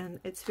tags, and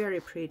it's very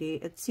pretty.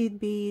 It's seed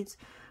beads.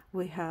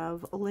 We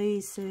have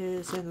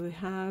laces, and we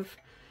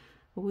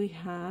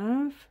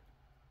have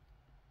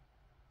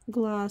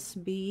glass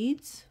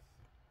beads.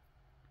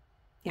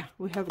 Yeah,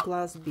 we have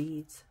glass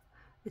beads.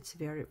 It's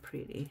very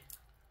pretty.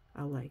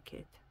 I like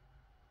it.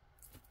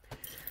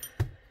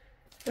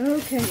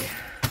 Okay,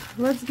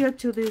 let's get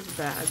to this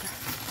bag.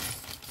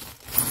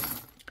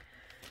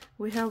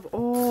 We have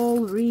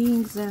all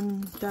rings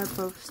and type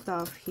of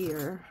stuff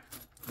here.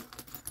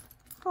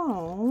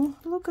 Oh,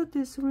 look at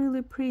this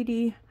really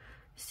pretty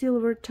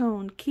silver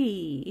tone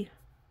key.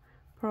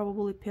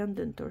 Probably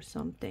pendant or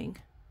something.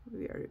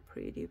 Very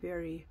pretty,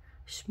 very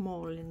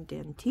small and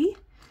dainty.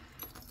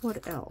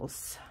 What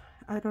else?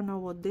 I don't know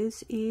what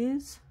this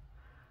is.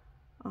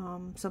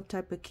 Some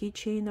type of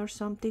keychain or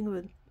something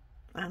with,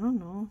 I don't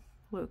know.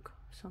 Look,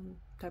 some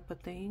type of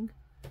thing.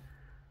 I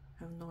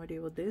have no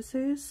idea what this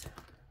is.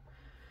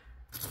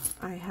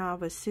 I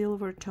have a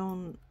silver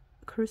tone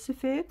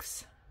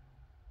crucifix,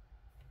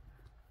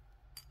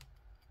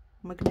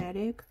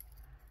 magnetic,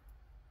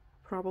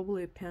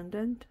 probably a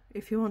pendant.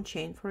 If you want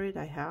chain for it,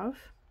 I have.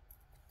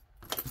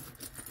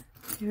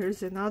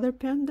 Here's another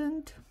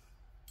pendant.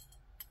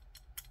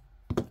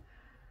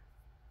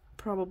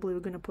 Probably we're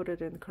gonna put it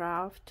in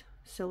craft,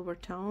 silver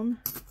tone.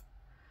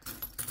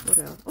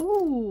 What else?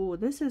 Oh,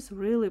 this is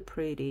really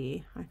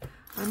pretty.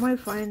 I might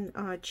find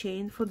a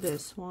chain for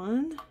this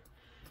one.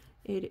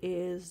 It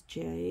is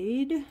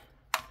jade,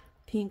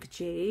 pink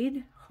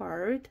jade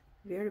heart.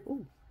 Very,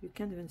 oh, you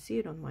can't even see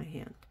it on my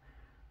hand.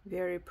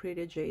 Very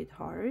pretty jade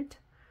heart.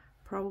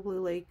 Probably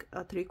like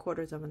a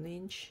 3/4 of an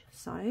inch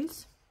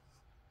size.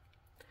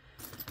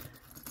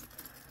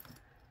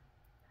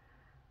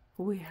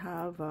 We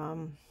have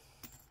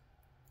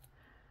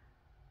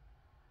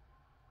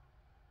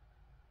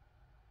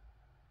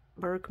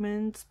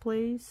Berkman's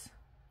Place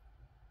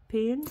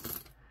pin.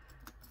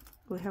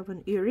 We have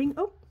an earring.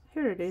 Oh,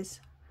 here it is.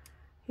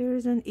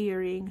 Here's an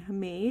earring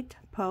made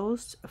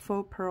post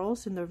faux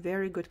pearls in a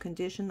very good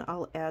condition.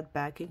 I'll add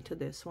backing to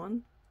this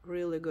one.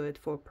 Really good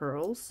for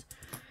pearls.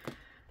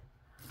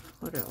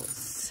 What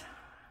else?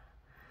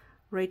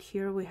 Right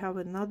here we have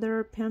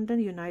another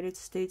pendant, United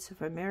States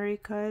of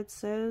America, it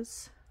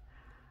says.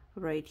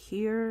 Right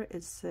here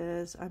it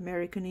says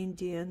American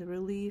Indian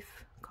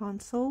Relief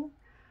Council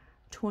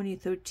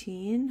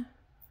 2013.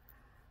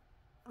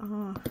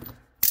 Oh,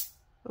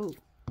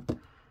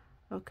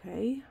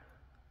 okay.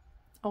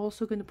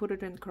 Also gonna put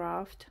it in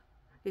craft.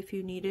 If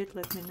you need it,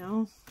 let me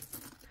know.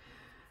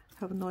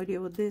 Have no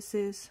idea what this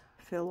is.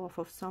 Fell off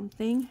of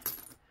something.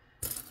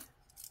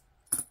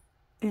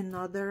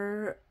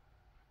 Another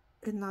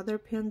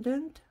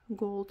pendant,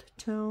 gold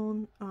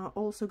tone.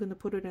 Also gonna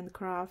put it in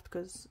craft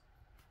because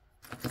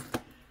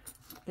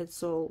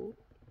it's all,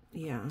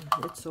 yeah,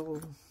 it's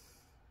all,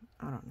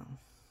 I don't know.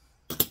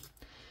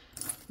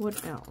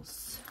 What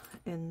else?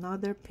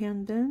 Another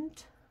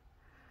pendant.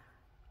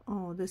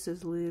 Oh, this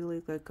is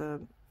literally like a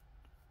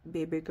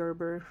baby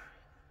Gerber.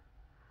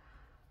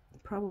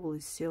 Probably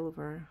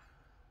silver.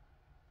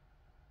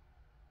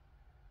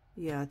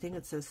 Yeah, I think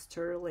it says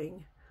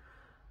sterling.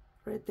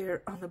 Right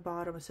there on the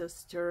bottom it says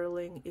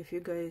sterling. If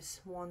you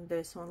guys want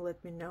this one,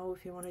 let me know.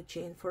 If you want a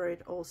chain for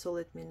it, also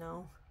let me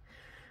know.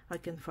 I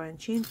can find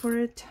chain for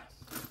it.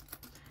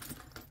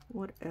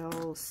 What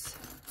else?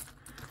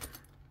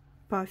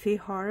 Puffy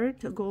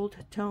heart, gold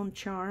tone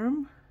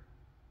charm.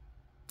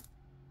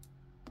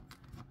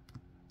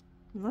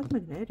 Not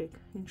magnetic.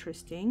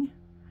 Interesting.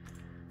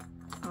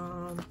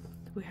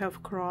 We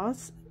have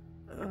cross,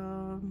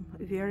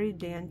 very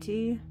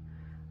dainty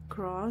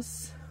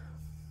cross.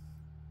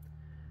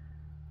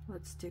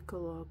 Let's take a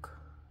look.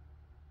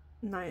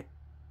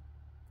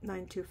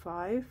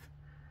 925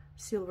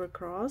 silver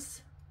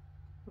cross,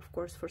 of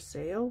course for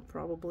sale.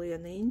 Probably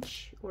an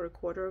inch or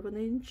 1/4 of an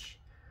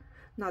inch,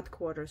 not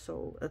quarter,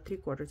 so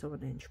 3/4 of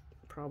an inch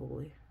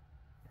probably.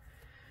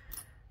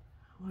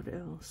 What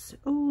else?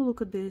 Oh,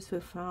 look at this, we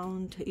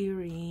found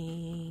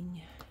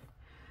earring.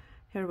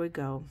 Here we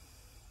go.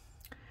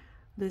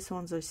 This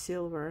one's a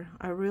silver.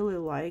 I really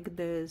like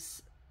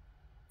this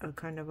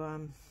kind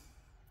of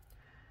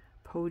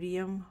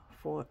podium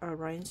for a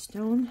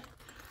rhinestone.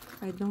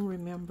 I don't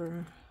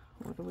remember,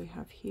 what do we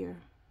have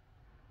here?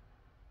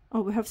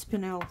 Oh, we have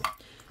spinel.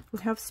 We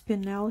have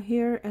spinel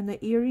here, and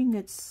the earring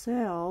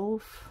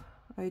itself,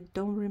 I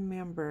don't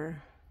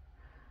remember.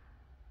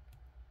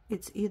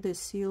 It's either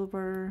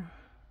silver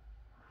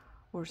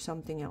or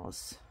something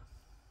else.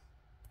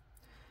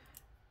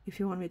 If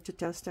you want me to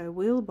test, I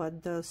will,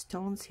 but the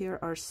stones here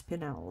are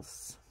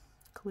spinels,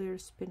 clear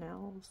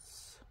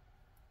spinels.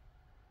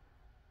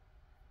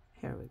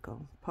 Here we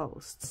go,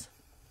 posts.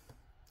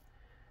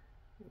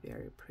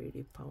 Very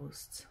pretty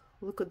posts.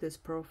 Look at this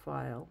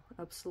profile,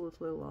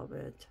 absolutely love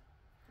it.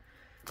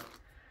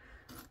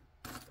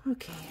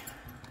 Okay,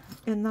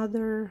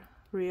 another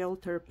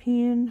realtor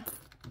pin,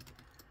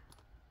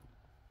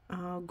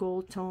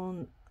 gold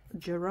tone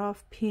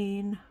giraffe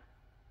pin.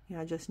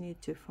 Yeah, I just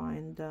need to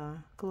find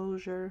the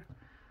closure.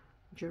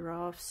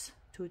 Giraffes,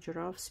 2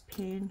 giraffes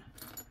pin.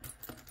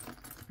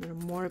 There are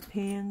more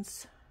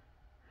pins.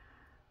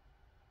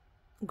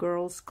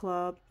 Girls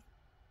Club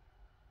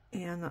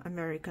and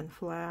American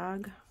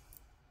flag.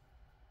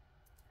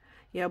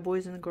 Yeah,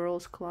 Boys and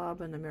Girls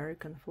Club and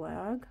American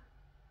flag.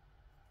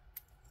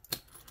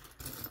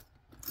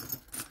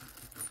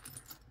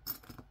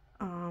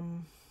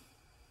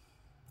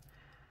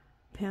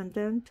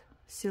 Pendant,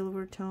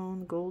 silver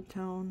tone, gold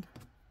tone.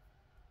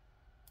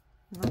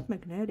 Not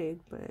magnetic,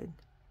 but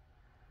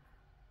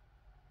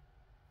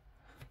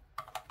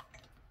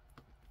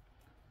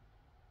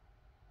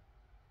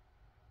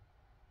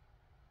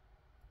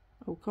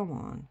oh, come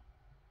on.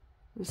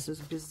 This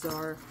is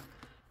bizarre.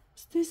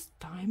 Is this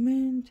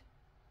diamond?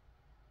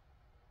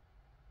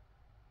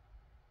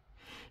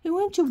 It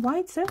went to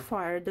white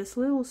sapphire. This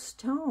little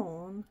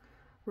stone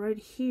right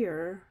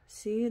here.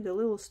 See, the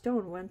little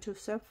stone went to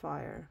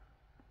sapphire.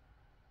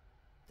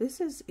 This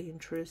is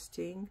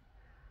interesting.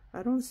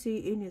 I don't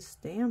see any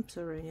stamps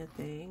or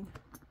anything.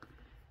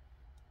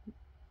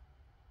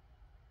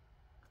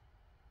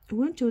 It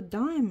went to a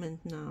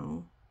diamond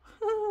now.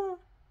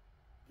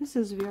 This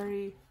is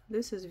very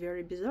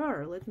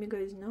bizarre. Let me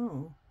guys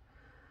know.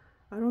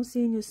 I don't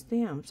see any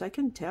stamps. I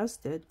can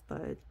test it,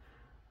 but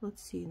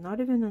let's see. Not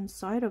even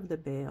inside of the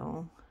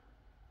bale.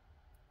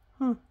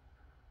 Huh.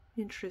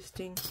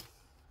 Interesting.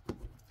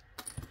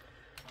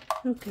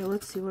 Okay,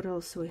 let's see what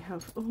else we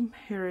have. Oh,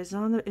 here is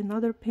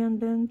another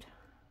pendant.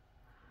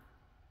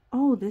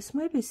 Oh, this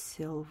might be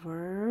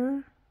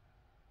silver.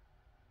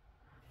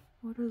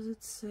 What does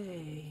it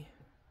say?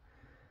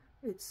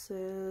 It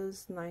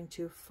says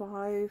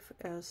 925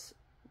 as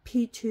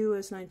P2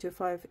 as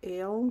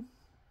 925L.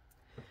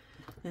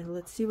 And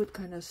let's see what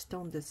kind of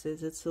stone this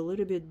is. It's a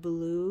little bit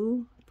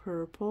blue,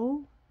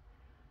 purple.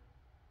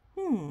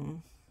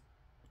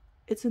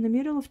 It's in the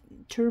middle of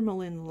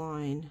tourmaline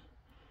line.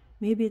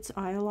 Maybe it's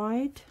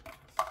iolite.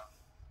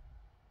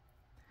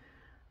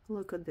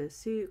 Look at this.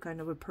 See, kind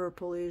of a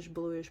purplish,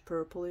 bluish,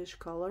 purplish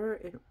color.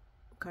 It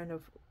kind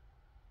of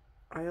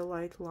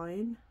iolite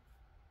line.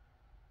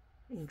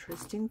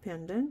 Interesting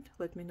pendant.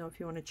 Let me know if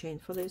you want to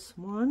change for this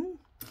one.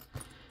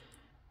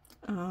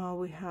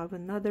 We have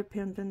another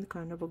pendant,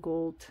 kind of a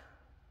gold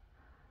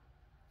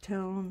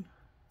tone.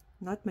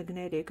 Not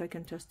magnetic. I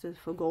can test it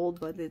for gold,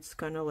 but it's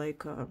kind of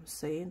like a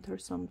saint or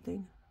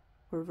something,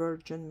 or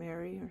Virgin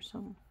Mary or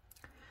something.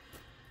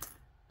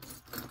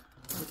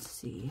 Let's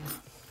see.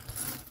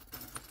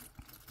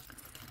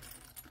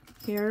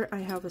 Here I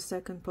have a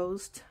second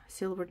post,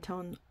 silver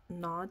tone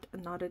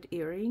knotted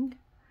earring.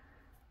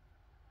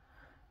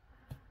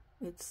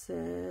 It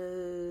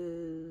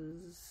says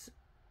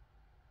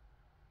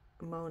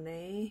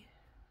Monet,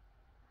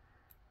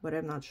 but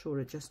I'm not sure.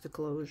 It's just the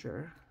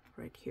closure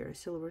right here.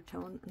 Silver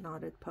tone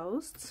knotted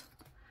posts.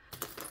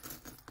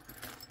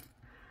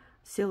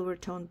 Silver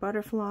tone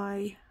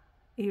butterfly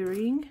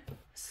earring,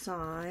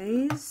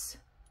 size.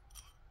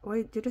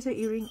 Wait, did I say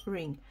earring?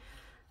 Ring.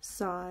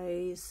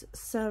 Size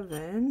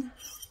 7.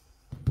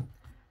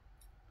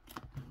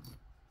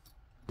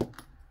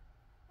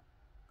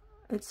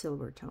 It's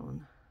silver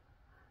tone,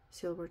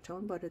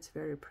 but it's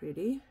very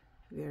pretty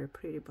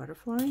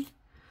butterfly.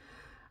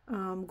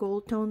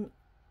 Gold tone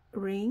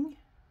ring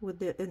with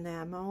the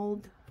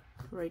enameled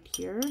right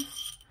here,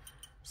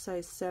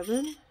 size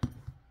 7.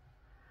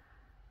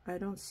 I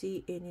don't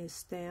see any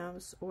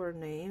stamps or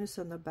names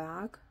on the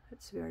back.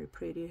 It's very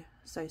pretty,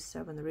 size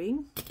 7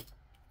 ring.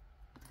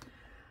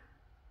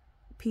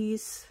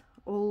 Piece,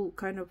 all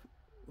kind of,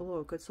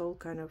 look, it's all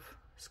kind of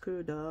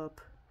screwed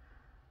up.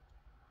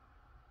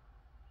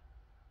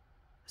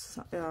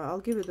 So,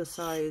 I'll give it a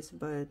size,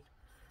 but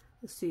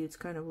see, it's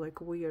kind of like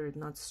weird,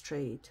 not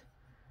straight.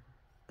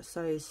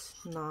 Size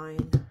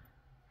 9.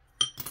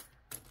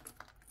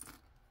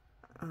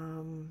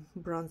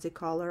 Bronzy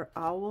color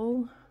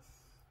owl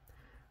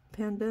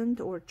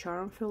pendant or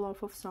charm fell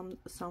off of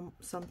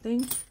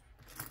something.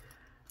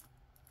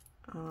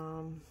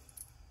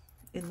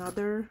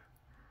 Another,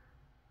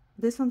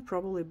 this one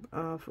probably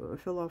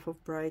fell off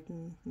of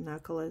Brighton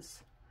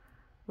necklace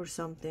or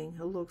something.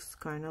 It looks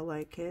kind of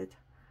like it.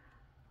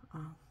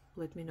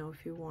 Let me know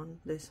if you want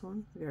this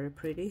one. Very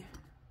pretty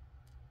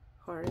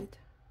heart.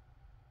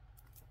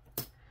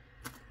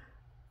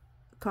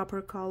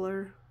 Copper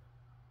color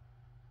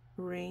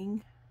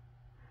ring.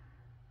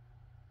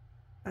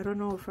 I don't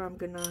know if I'm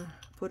gonna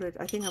put it,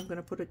 I think I'm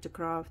gonna put it to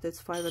craft.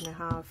 It's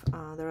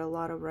 5.5. There are a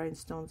lot of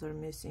rhinestones are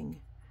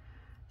missing,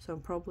 so I'm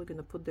probably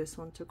gonna put this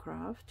one to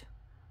craft.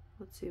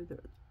 Let's see if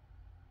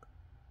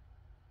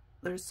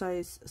there's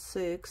size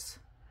 6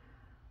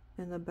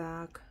 in the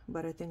back,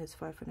 but I think it's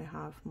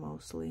 5.5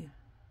 mostly.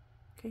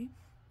 Okay.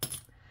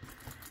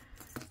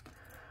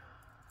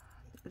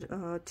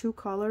 Two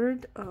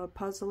colored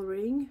puzzle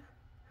ring,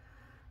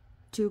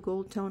 2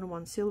 gold tone,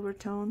 1 silver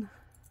tone,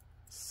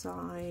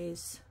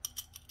 size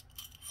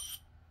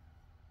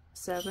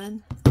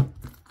 7,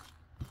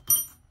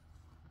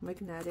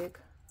 magnetic,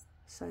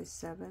 size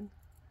 7,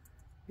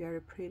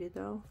 very pretty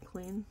though,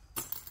 clean.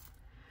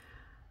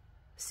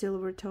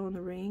 Silver tone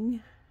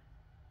ring,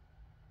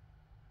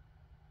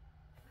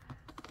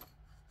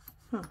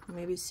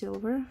 maybe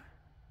silver.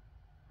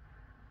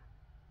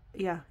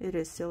 Yeah, it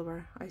is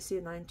silver. I see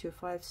a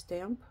 925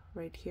 stamp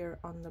right here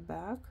on the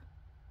back.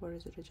 Where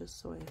is it? I just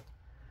saw it.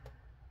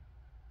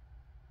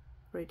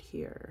 Right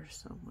here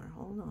somewhere.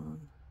 Hold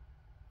on.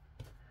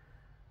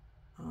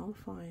 I'll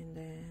find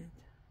it.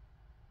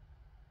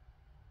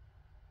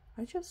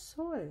 I just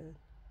saw it.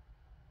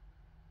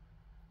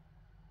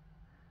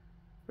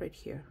 Right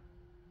here.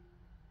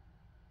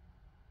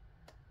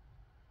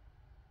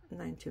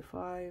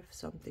 925,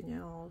 something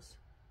else.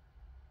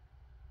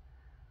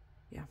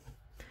 Yeah.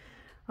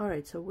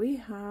 Alright, so we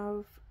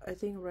have, I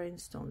think,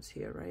 rhinestones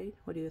here, right?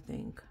 What do you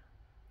think?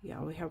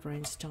 Yeah, we have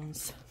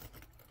rhinestones.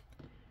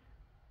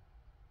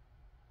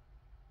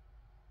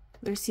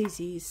 They're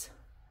CZs.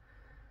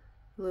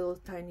 Little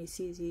tiny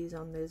CZs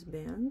on this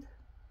band.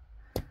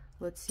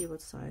 Let's see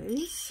what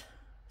size.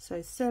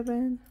 Size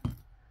 7.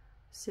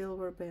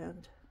 Silver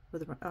band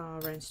with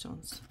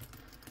rhinestones.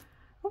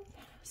 Oh,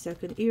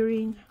 second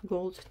earring.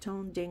 Gold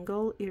tone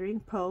dingle earring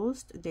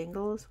post.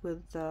 Dingles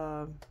with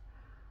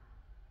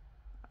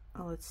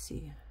let's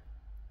see.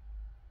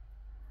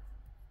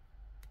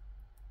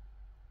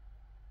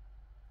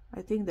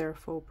 I think they're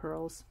faux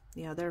pearls.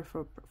 Yeah, they're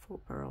faux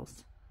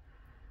pearls.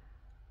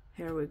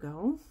 Here we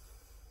go.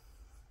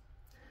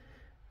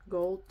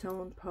 Gold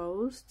tone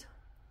post.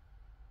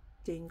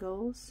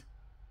 Dingles.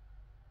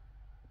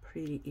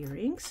 pretty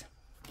earrings.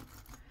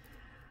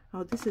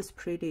 Oh, this is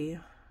pretty.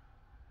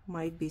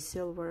 Might be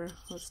silver.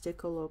 Let's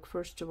take a look.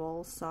 First of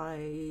all,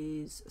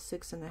 size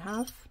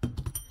 6.5.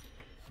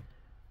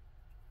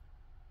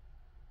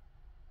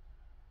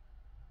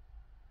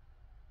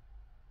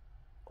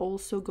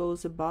 Also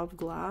goes above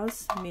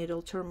glass,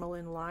 middle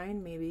tourmaline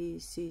line, maybe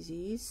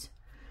CZ's.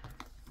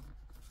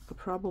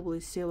 Probably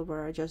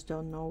silver. I just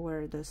don't know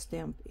where the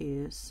stamp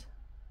is.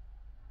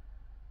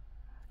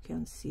 I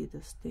can't see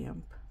the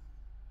stamp.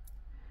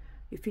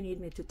 If you need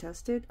me to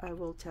test it, I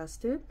will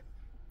test it.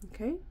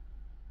 Okay,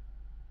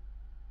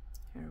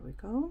 here we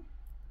go.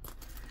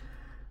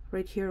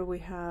 Right here we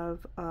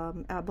have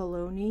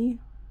abalone,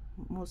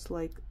 most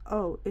like,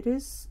 oh, it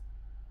is,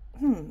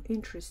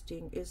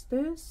 interesting. Is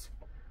this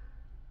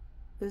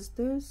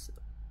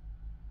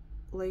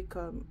like,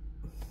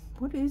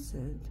 what is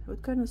it?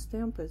 What kind of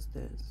stamp is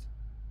this?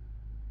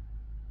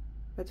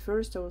 At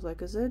first I was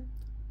like, is it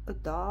a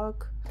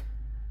dog?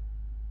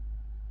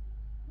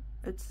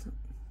 It's,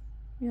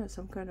 yeah,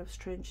 some kind of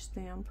strange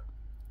stamp.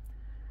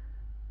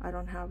 I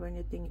don't have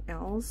anything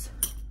else.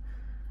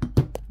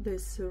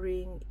 This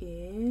ring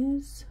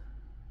is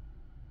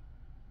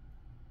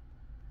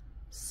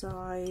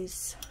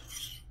size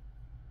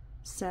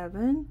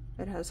 7.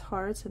 It has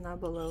hearts and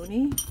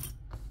abalone.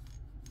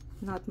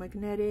 Not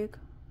magnetic.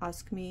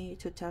 Ask me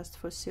to test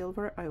for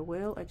silver. I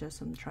will. I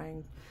just am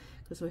trying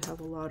because we have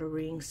a lot of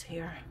rings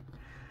here.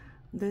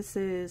 This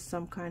is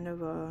some kind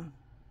of a,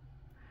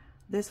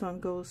 this one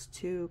goes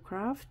to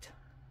craft.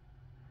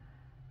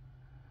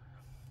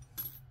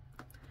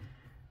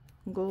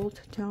 Gold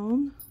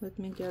tone. Let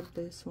me get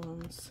these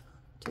ones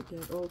to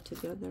get all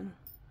together.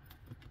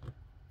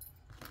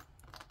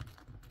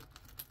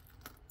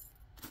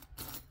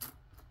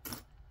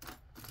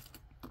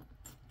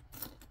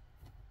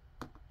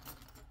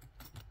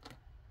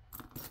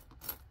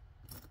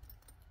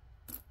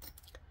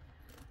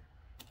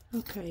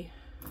 Okay,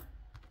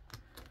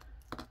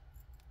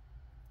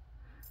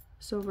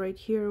 so right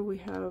here we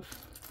have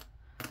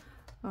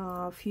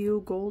a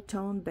few gold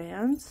tone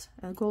bands,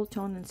 gold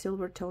tone and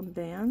silver tone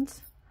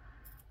bands,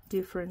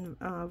 different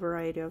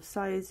variety of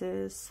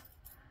sizes.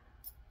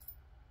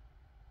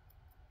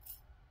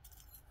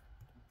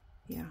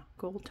 Yeah,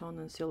 gold tone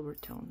and silver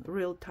tone,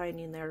 real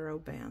tiny narrow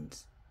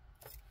bands.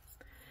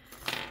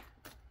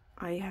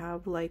 I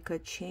have like a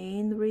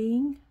chain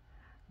ring.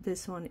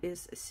 This one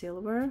is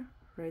silver.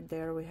 Right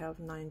there we have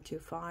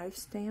 925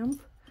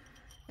 stamp,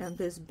 and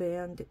this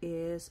band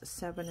is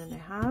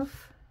 7.5.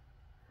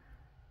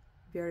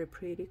 Very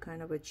pretty,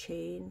 kind of a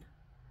chain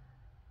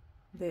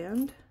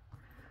band.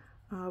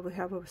 We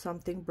have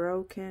something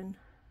broken,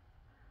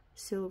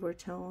 silver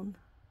tone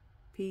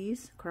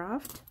piece,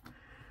 craft.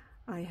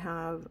 I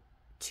have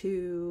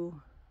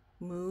 2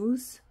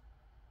 moose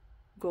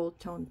gold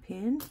tone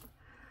pin.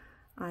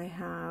 I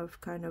have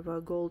kind of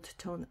a gold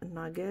tone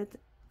nugget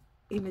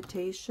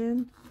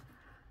imitation.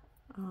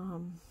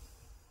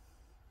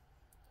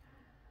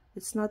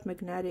 It's not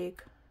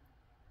magnetic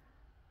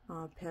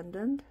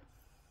pendant.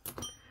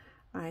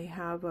 I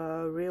have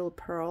a real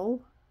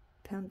pearl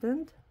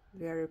pendant,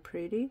 very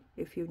pretty.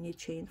 If you need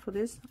chain for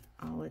this,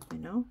 let me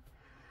know.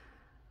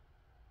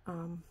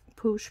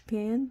 Push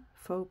pin,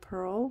 faux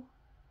pearl.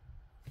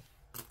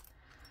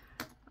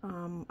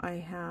 I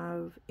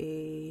have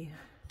a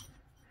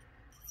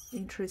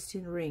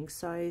interesting ring,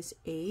 size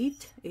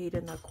 8,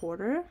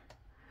 8.25.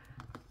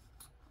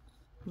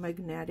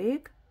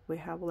 Magnetic. We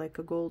have like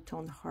a gold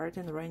tone heart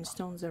and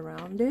rhinestones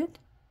around it.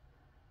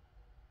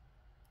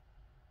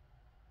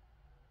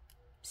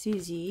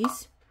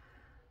 CZ's,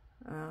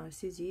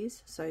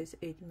 size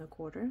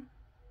 8.25.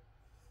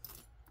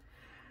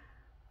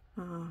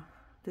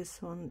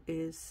 This one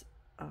is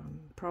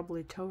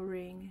probably toe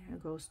ring.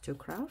 It goes to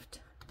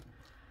craft.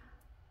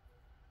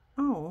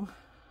 Oh,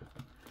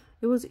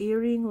 it was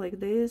earring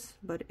like this,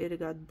 but it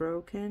got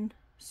broken,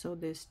 so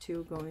these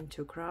two go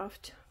into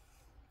craft.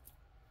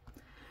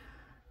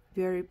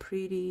 Very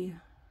pretty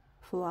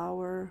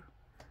flower.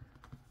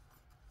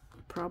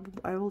 Probably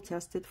I will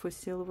test it for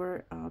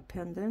silver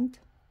pendant.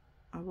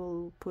 I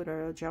will put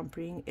a jump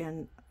ring,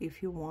 and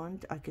if you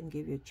want I can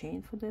give you a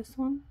chain for this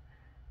one.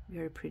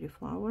 Very pretty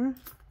flower.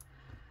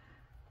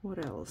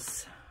 What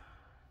else?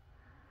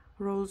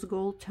 Rose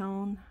gold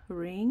tone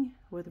ring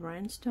with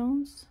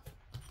rhinestones,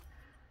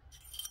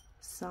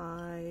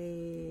 size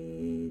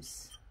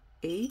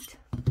 8.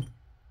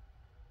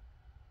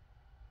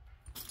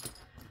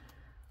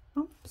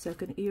 Oh,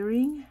 second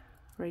earring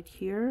right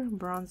here,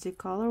 bronzy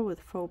color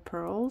with faux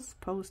pearls,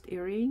 post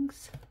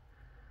earrings.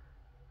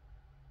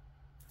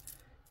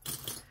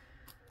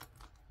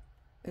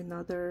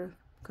 Another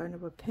kind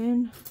of a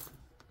pin.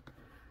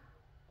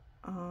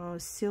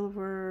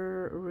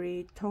 Silver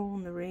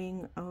tone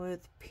ring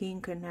with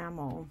pink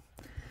enamel.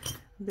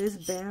 This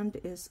band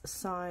is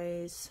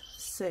size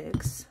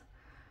 6.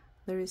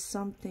 There is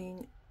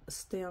something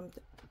stamped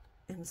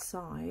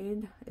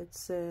inside. It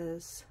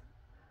says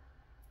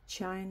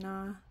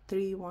China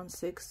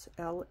 316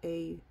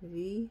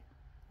 LAV,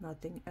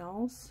 nothing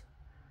else.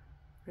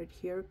 Right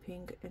here,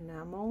 pink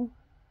enamel.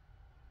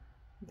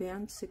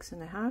 band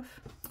 6.5,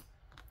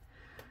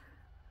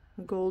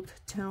 gold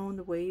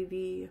toned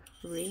wavy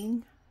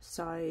ring,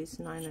 size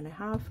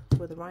 9.5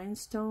 with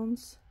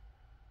rhinestones,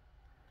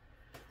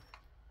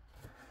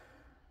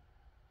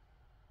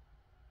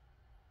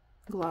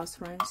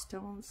 glass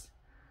rhinestones,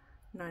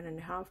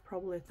 9.5,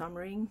 probably a thumb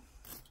ring,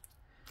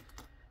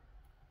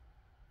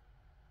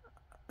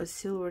 a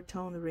silver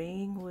tone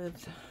ring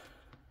with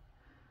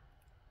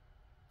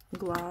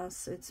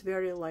glass. It's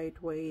very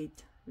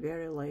lightweight,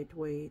 very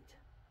lightweight.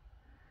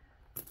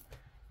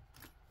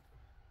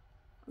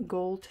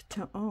 Gold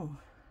tone. Oh,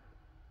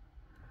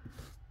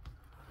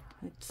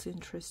 it's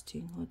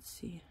interesting. Let's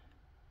see.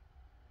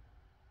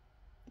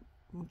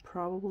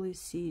 Probably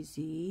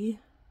CZ.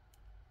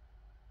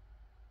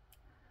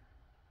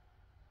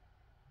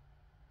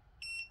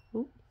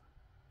 Oh,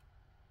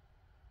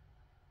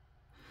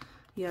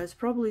 yeah, it's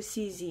probably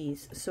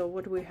CZ's. So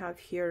what we have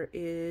here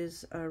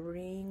is a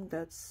ring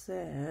that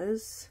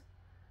says,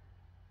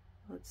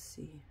 let's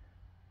see,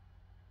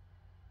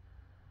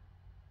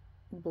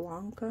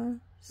 Blanca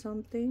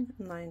something,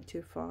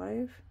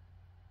 925.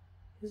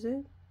 Is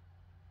it?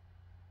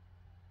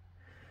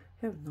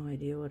 I have no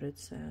idea what it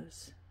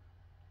says.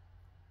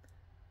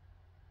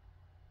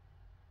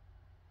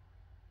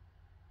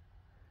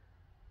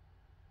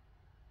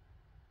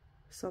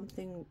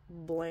 Something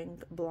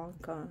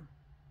Blanca.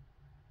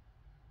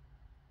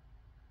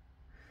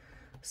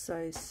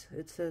 Size,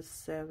 it says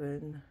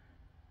 7.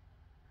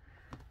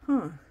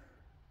 Huh.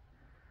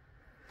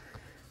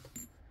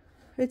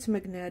 It's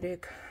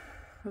magnetic.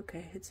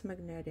 Okay, it's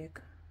magnetic.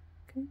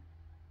 Okay.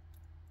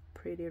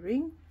 Pretty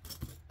ring.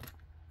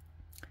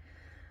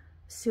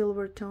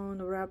 Silver tone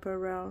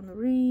wraparound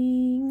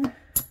ring.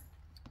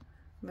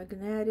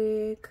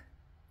 Magnetic.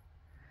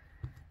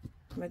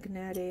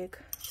 Magnetic.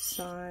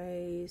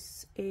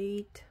 Size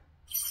 8.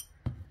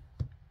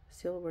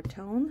 Silver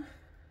tone.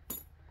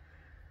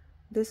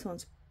 This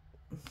one's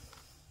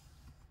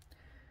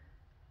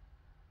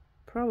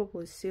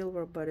probably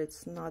silver, but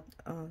it's not.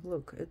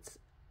 Look, it's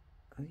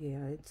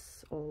yeah,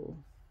 it's all,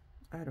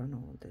 I don't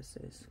know what this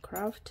is.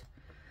 Craft.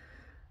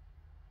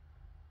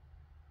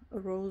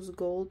 Rose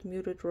gold,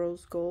 muted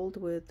rose gold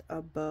with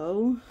a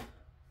bow.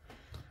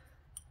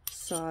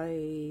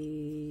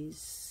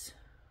 Size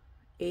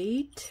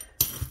 8.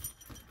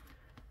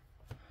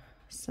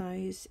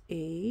 Size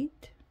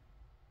 8.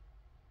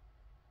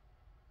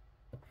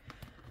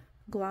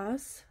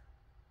 Glass,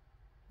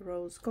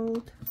 rose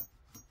gold,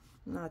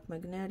 not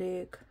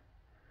magnetic.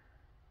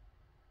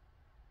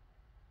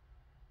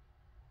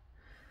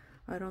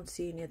 I don't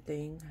see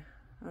anything.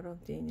 I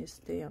don't see any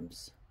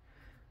stamps.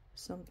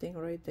 Something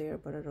right there,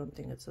 but I don't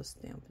think it's a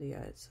stamp.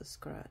 Yeah, it's a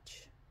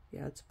scratch.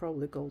 Yeah, it's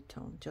probably gold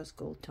tone, just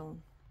gold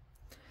tone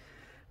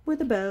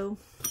with a bow.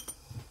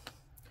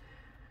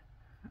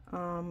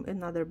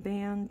 Another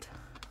band,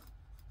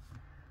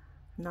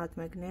 not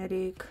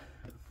magnetic.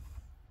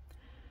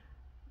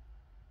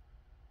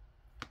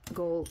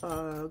 Gold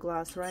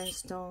glass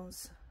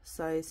rhinestones,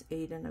 size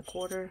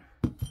 8.25,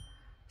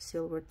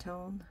 silver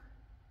tone.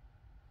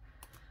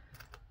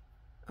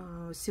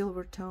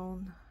 Silver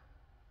tone,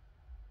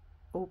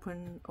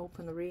 open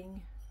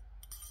ring,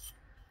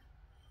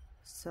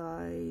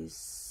 size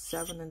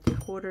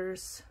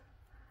 7.75.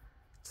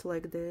 It's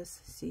like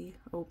this. See,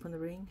 open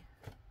ring.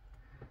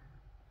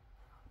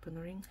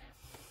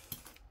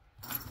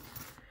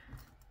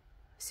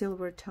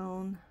 Silver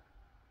tone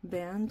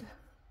band,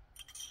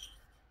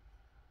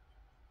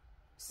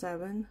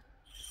 7.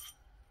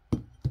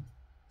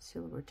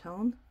 Silver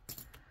tone.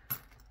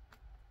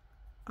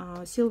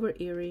 Silver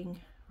earring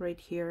right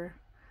here.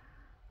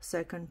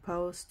 Second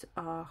post,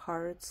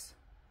 hearts,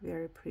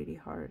 very pretty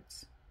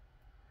hearts.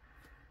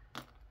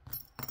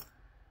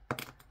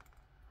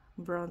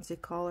 Bronzy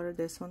color.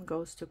 This one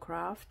goes to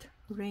craft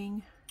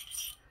ring,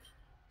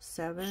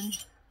 7.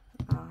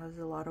 Has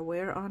a lot of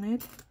wear on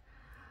it.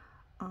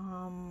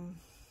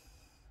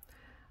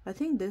 I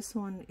think this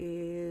one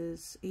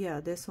is, yeah,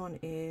 this one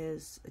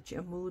is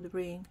a mood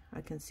ring.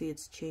 I can see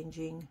it's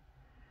changing.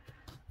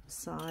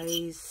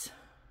 Size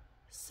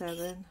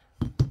 7,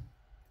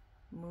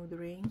 mood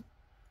ring.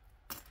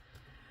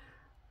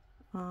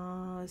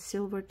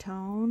 Silver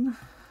tone.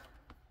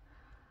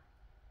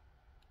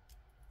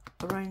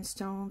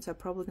 Rhinestones. I'm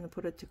probably going to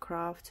put it to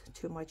craft.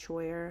 Too much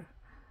wear.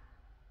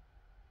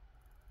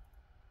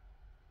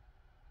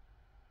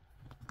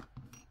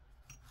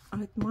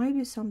 It might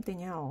be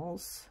something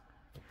else.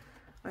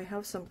 I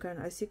have some kind,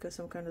 I see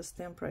some kind of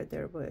stamp right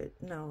there, but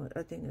no,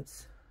 I think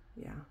it's,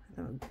 yeah,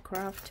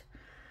 craft.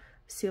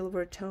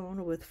 Silver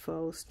tone with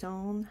faux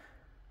stone.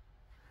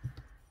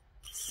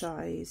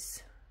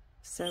 Size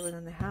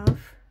 7.5.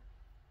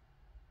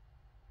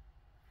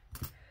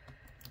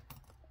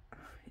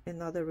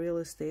 Another real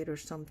estate or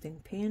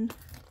something pin.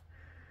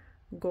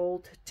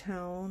 Gold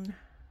tone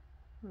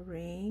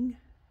ring.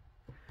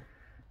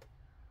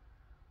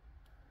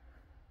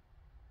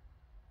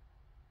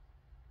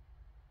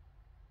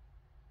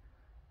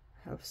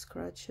 Have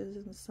scratches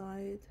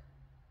inside.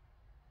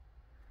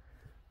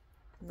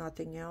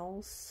 Nothing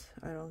else.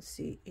 I don't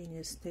see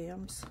any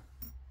stamps.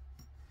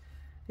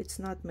 It's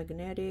not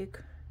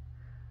magnetic.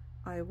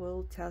 I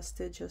will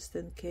test it just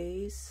in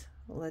case.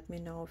 Let me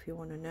know if you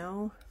want to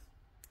know.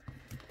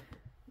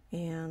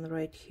 And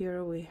right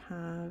here we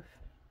have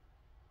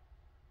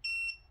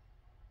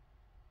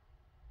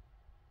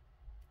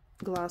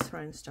glass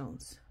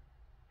rhinestones,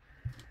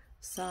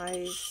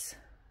 size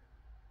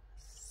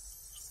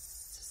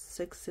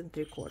 6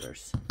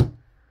 3/4.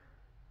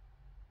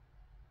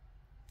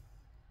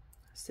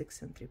 6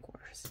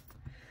 3/4.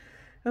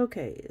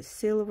 Okay,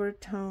 silver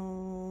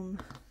tone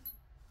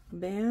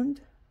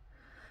band,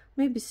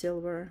 maybe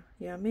silver.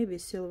 Yeah, maybe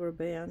silver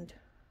band.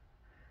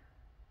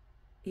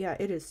 Yeah,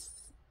 it is.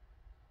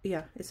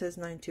 Yeah, it says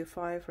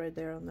 925 right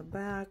there on the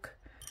back.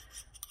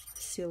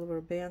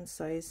 Silver band,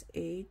 size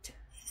 8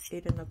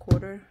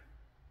 1/4,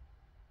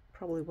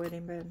 probably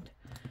wedding band.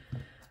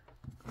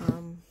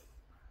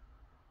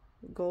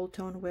 Gold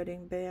tone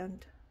wedding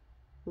band,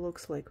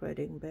 looks like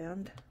wedding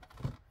band.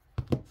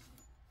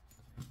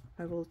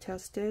 I will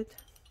test it.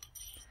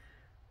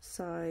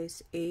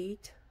 Size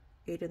 8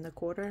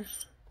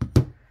 1/4.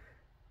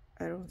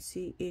 I don't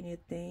see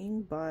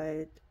anything,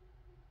 but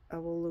I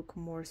will look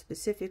more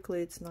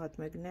specifically. It's not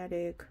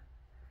magnetic.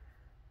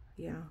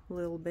 Yeah,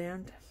 little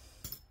band.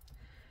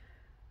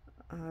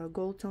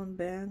 Gold tone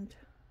band,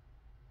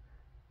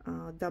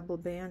 double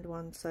band.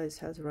 One size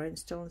has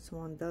rhinestones,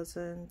 one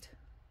doesn't.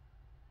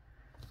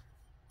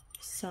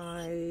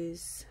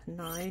 Size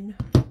 9.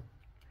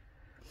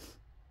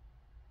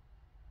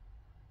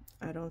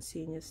 I don't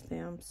see any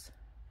stamps.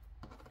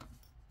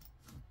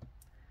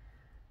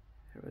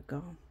 Here we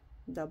go,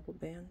 double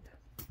band.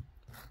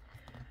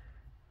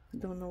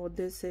 Don't know what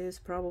this is.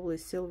 Probably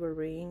silver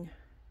ring.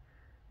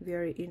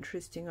 Very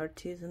interesting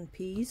artisan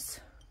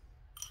piece.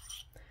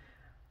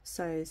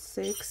 Size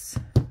 6.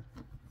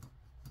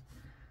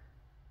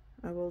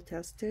 I will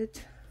test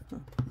it.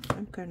 Oh,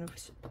 I'm kind of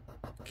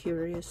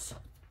curious.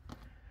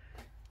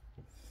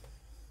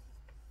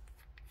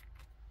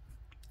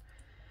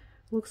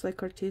 Looks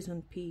like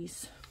artisan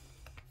piece.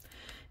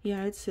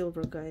 Yeah, it's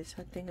silver, guys.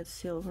 I think it's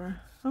silver.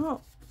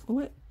 Oh,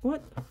 wait,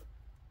 what?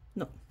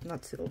 No,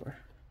 not silver.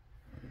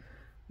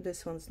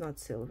 This one's not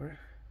silver.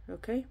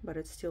 Okay, but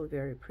it's still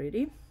very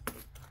pretty.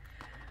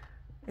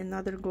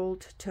 Another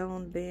gold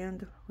tone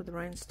band with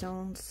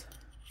rhinestones,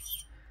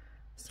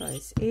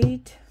 size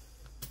 8.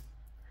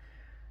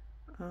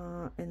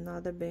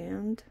 Another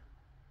band.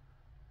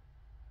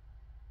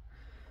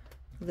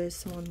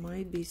 This one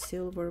might be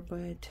silver,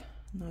 but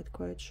not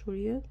quite sure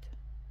yet.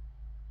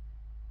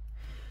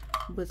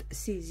 With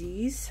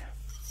CZs,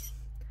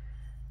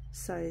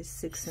 size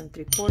 6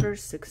 3/4,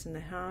 6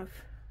 1/2.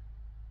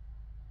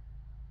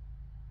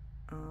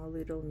 A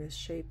little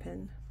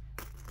misshapen.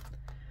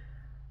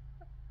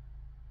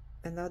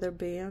 Another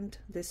band.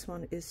 This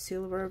one is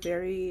silver,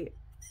 very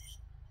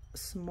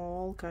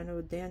small, kind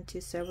of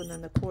dainty, 7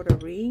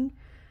 1/4 ring,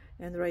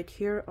 and right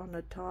here on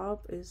the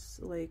top is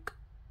like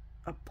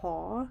a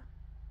paw.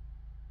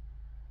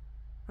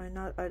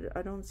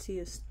 I don't see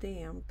a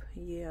stamp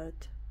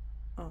yet.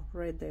 Oh,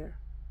 right there,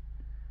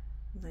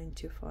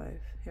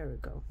 925. Here we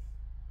go.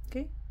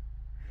 Okay,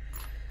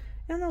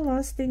 and the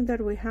last thing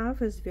that we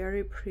have is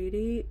very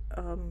pretty.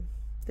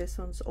 This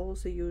one's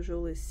also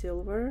usually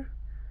silver.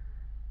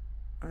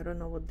 I don't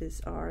know what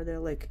these are. They're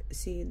like,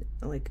 see,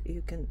 like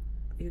you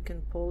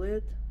can pull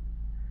it.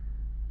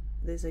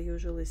 These are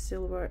usually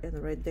silver,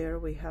 and right there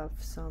we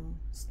have some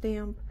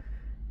stamp.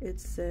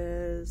 It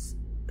says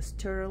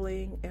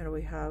sterling, and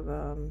we have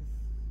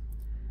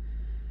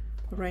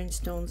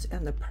rhinestones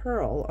and the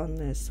pearl on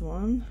this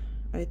one.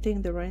 I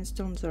think the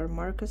rhinestones are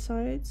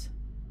marcasites.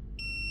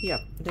 Yep,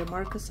 they're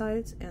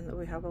marcasites, and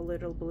we have a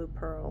little blue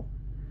pearl.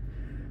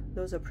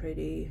 Those are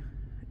pretty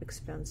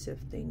expensive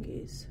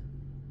thingies.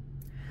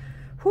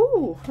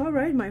 Whew, all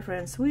right, my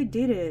friends, we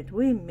did it.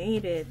 We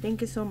made it. Thank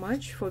you so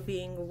much for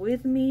being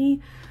with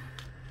me.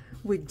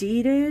 We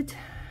did it.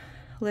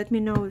 Let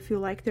me know if you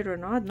liked it or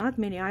not. Not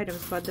many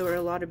items, but there were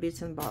a lot of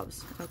bits and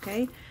bobs.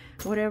 Okay,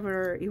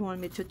 whatever you want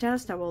me to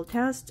test, I will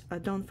test.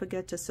 Don't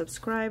forget to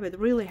subscribe. It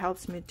really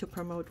helps me to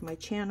promote my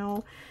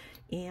channel.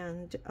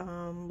 And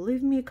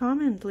leave me a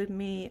comment, leave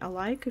me a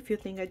like if you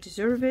think I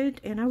deserve it,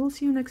 and I will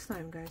see you next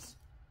time, guys.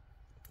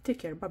 Take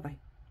care. Bye bye.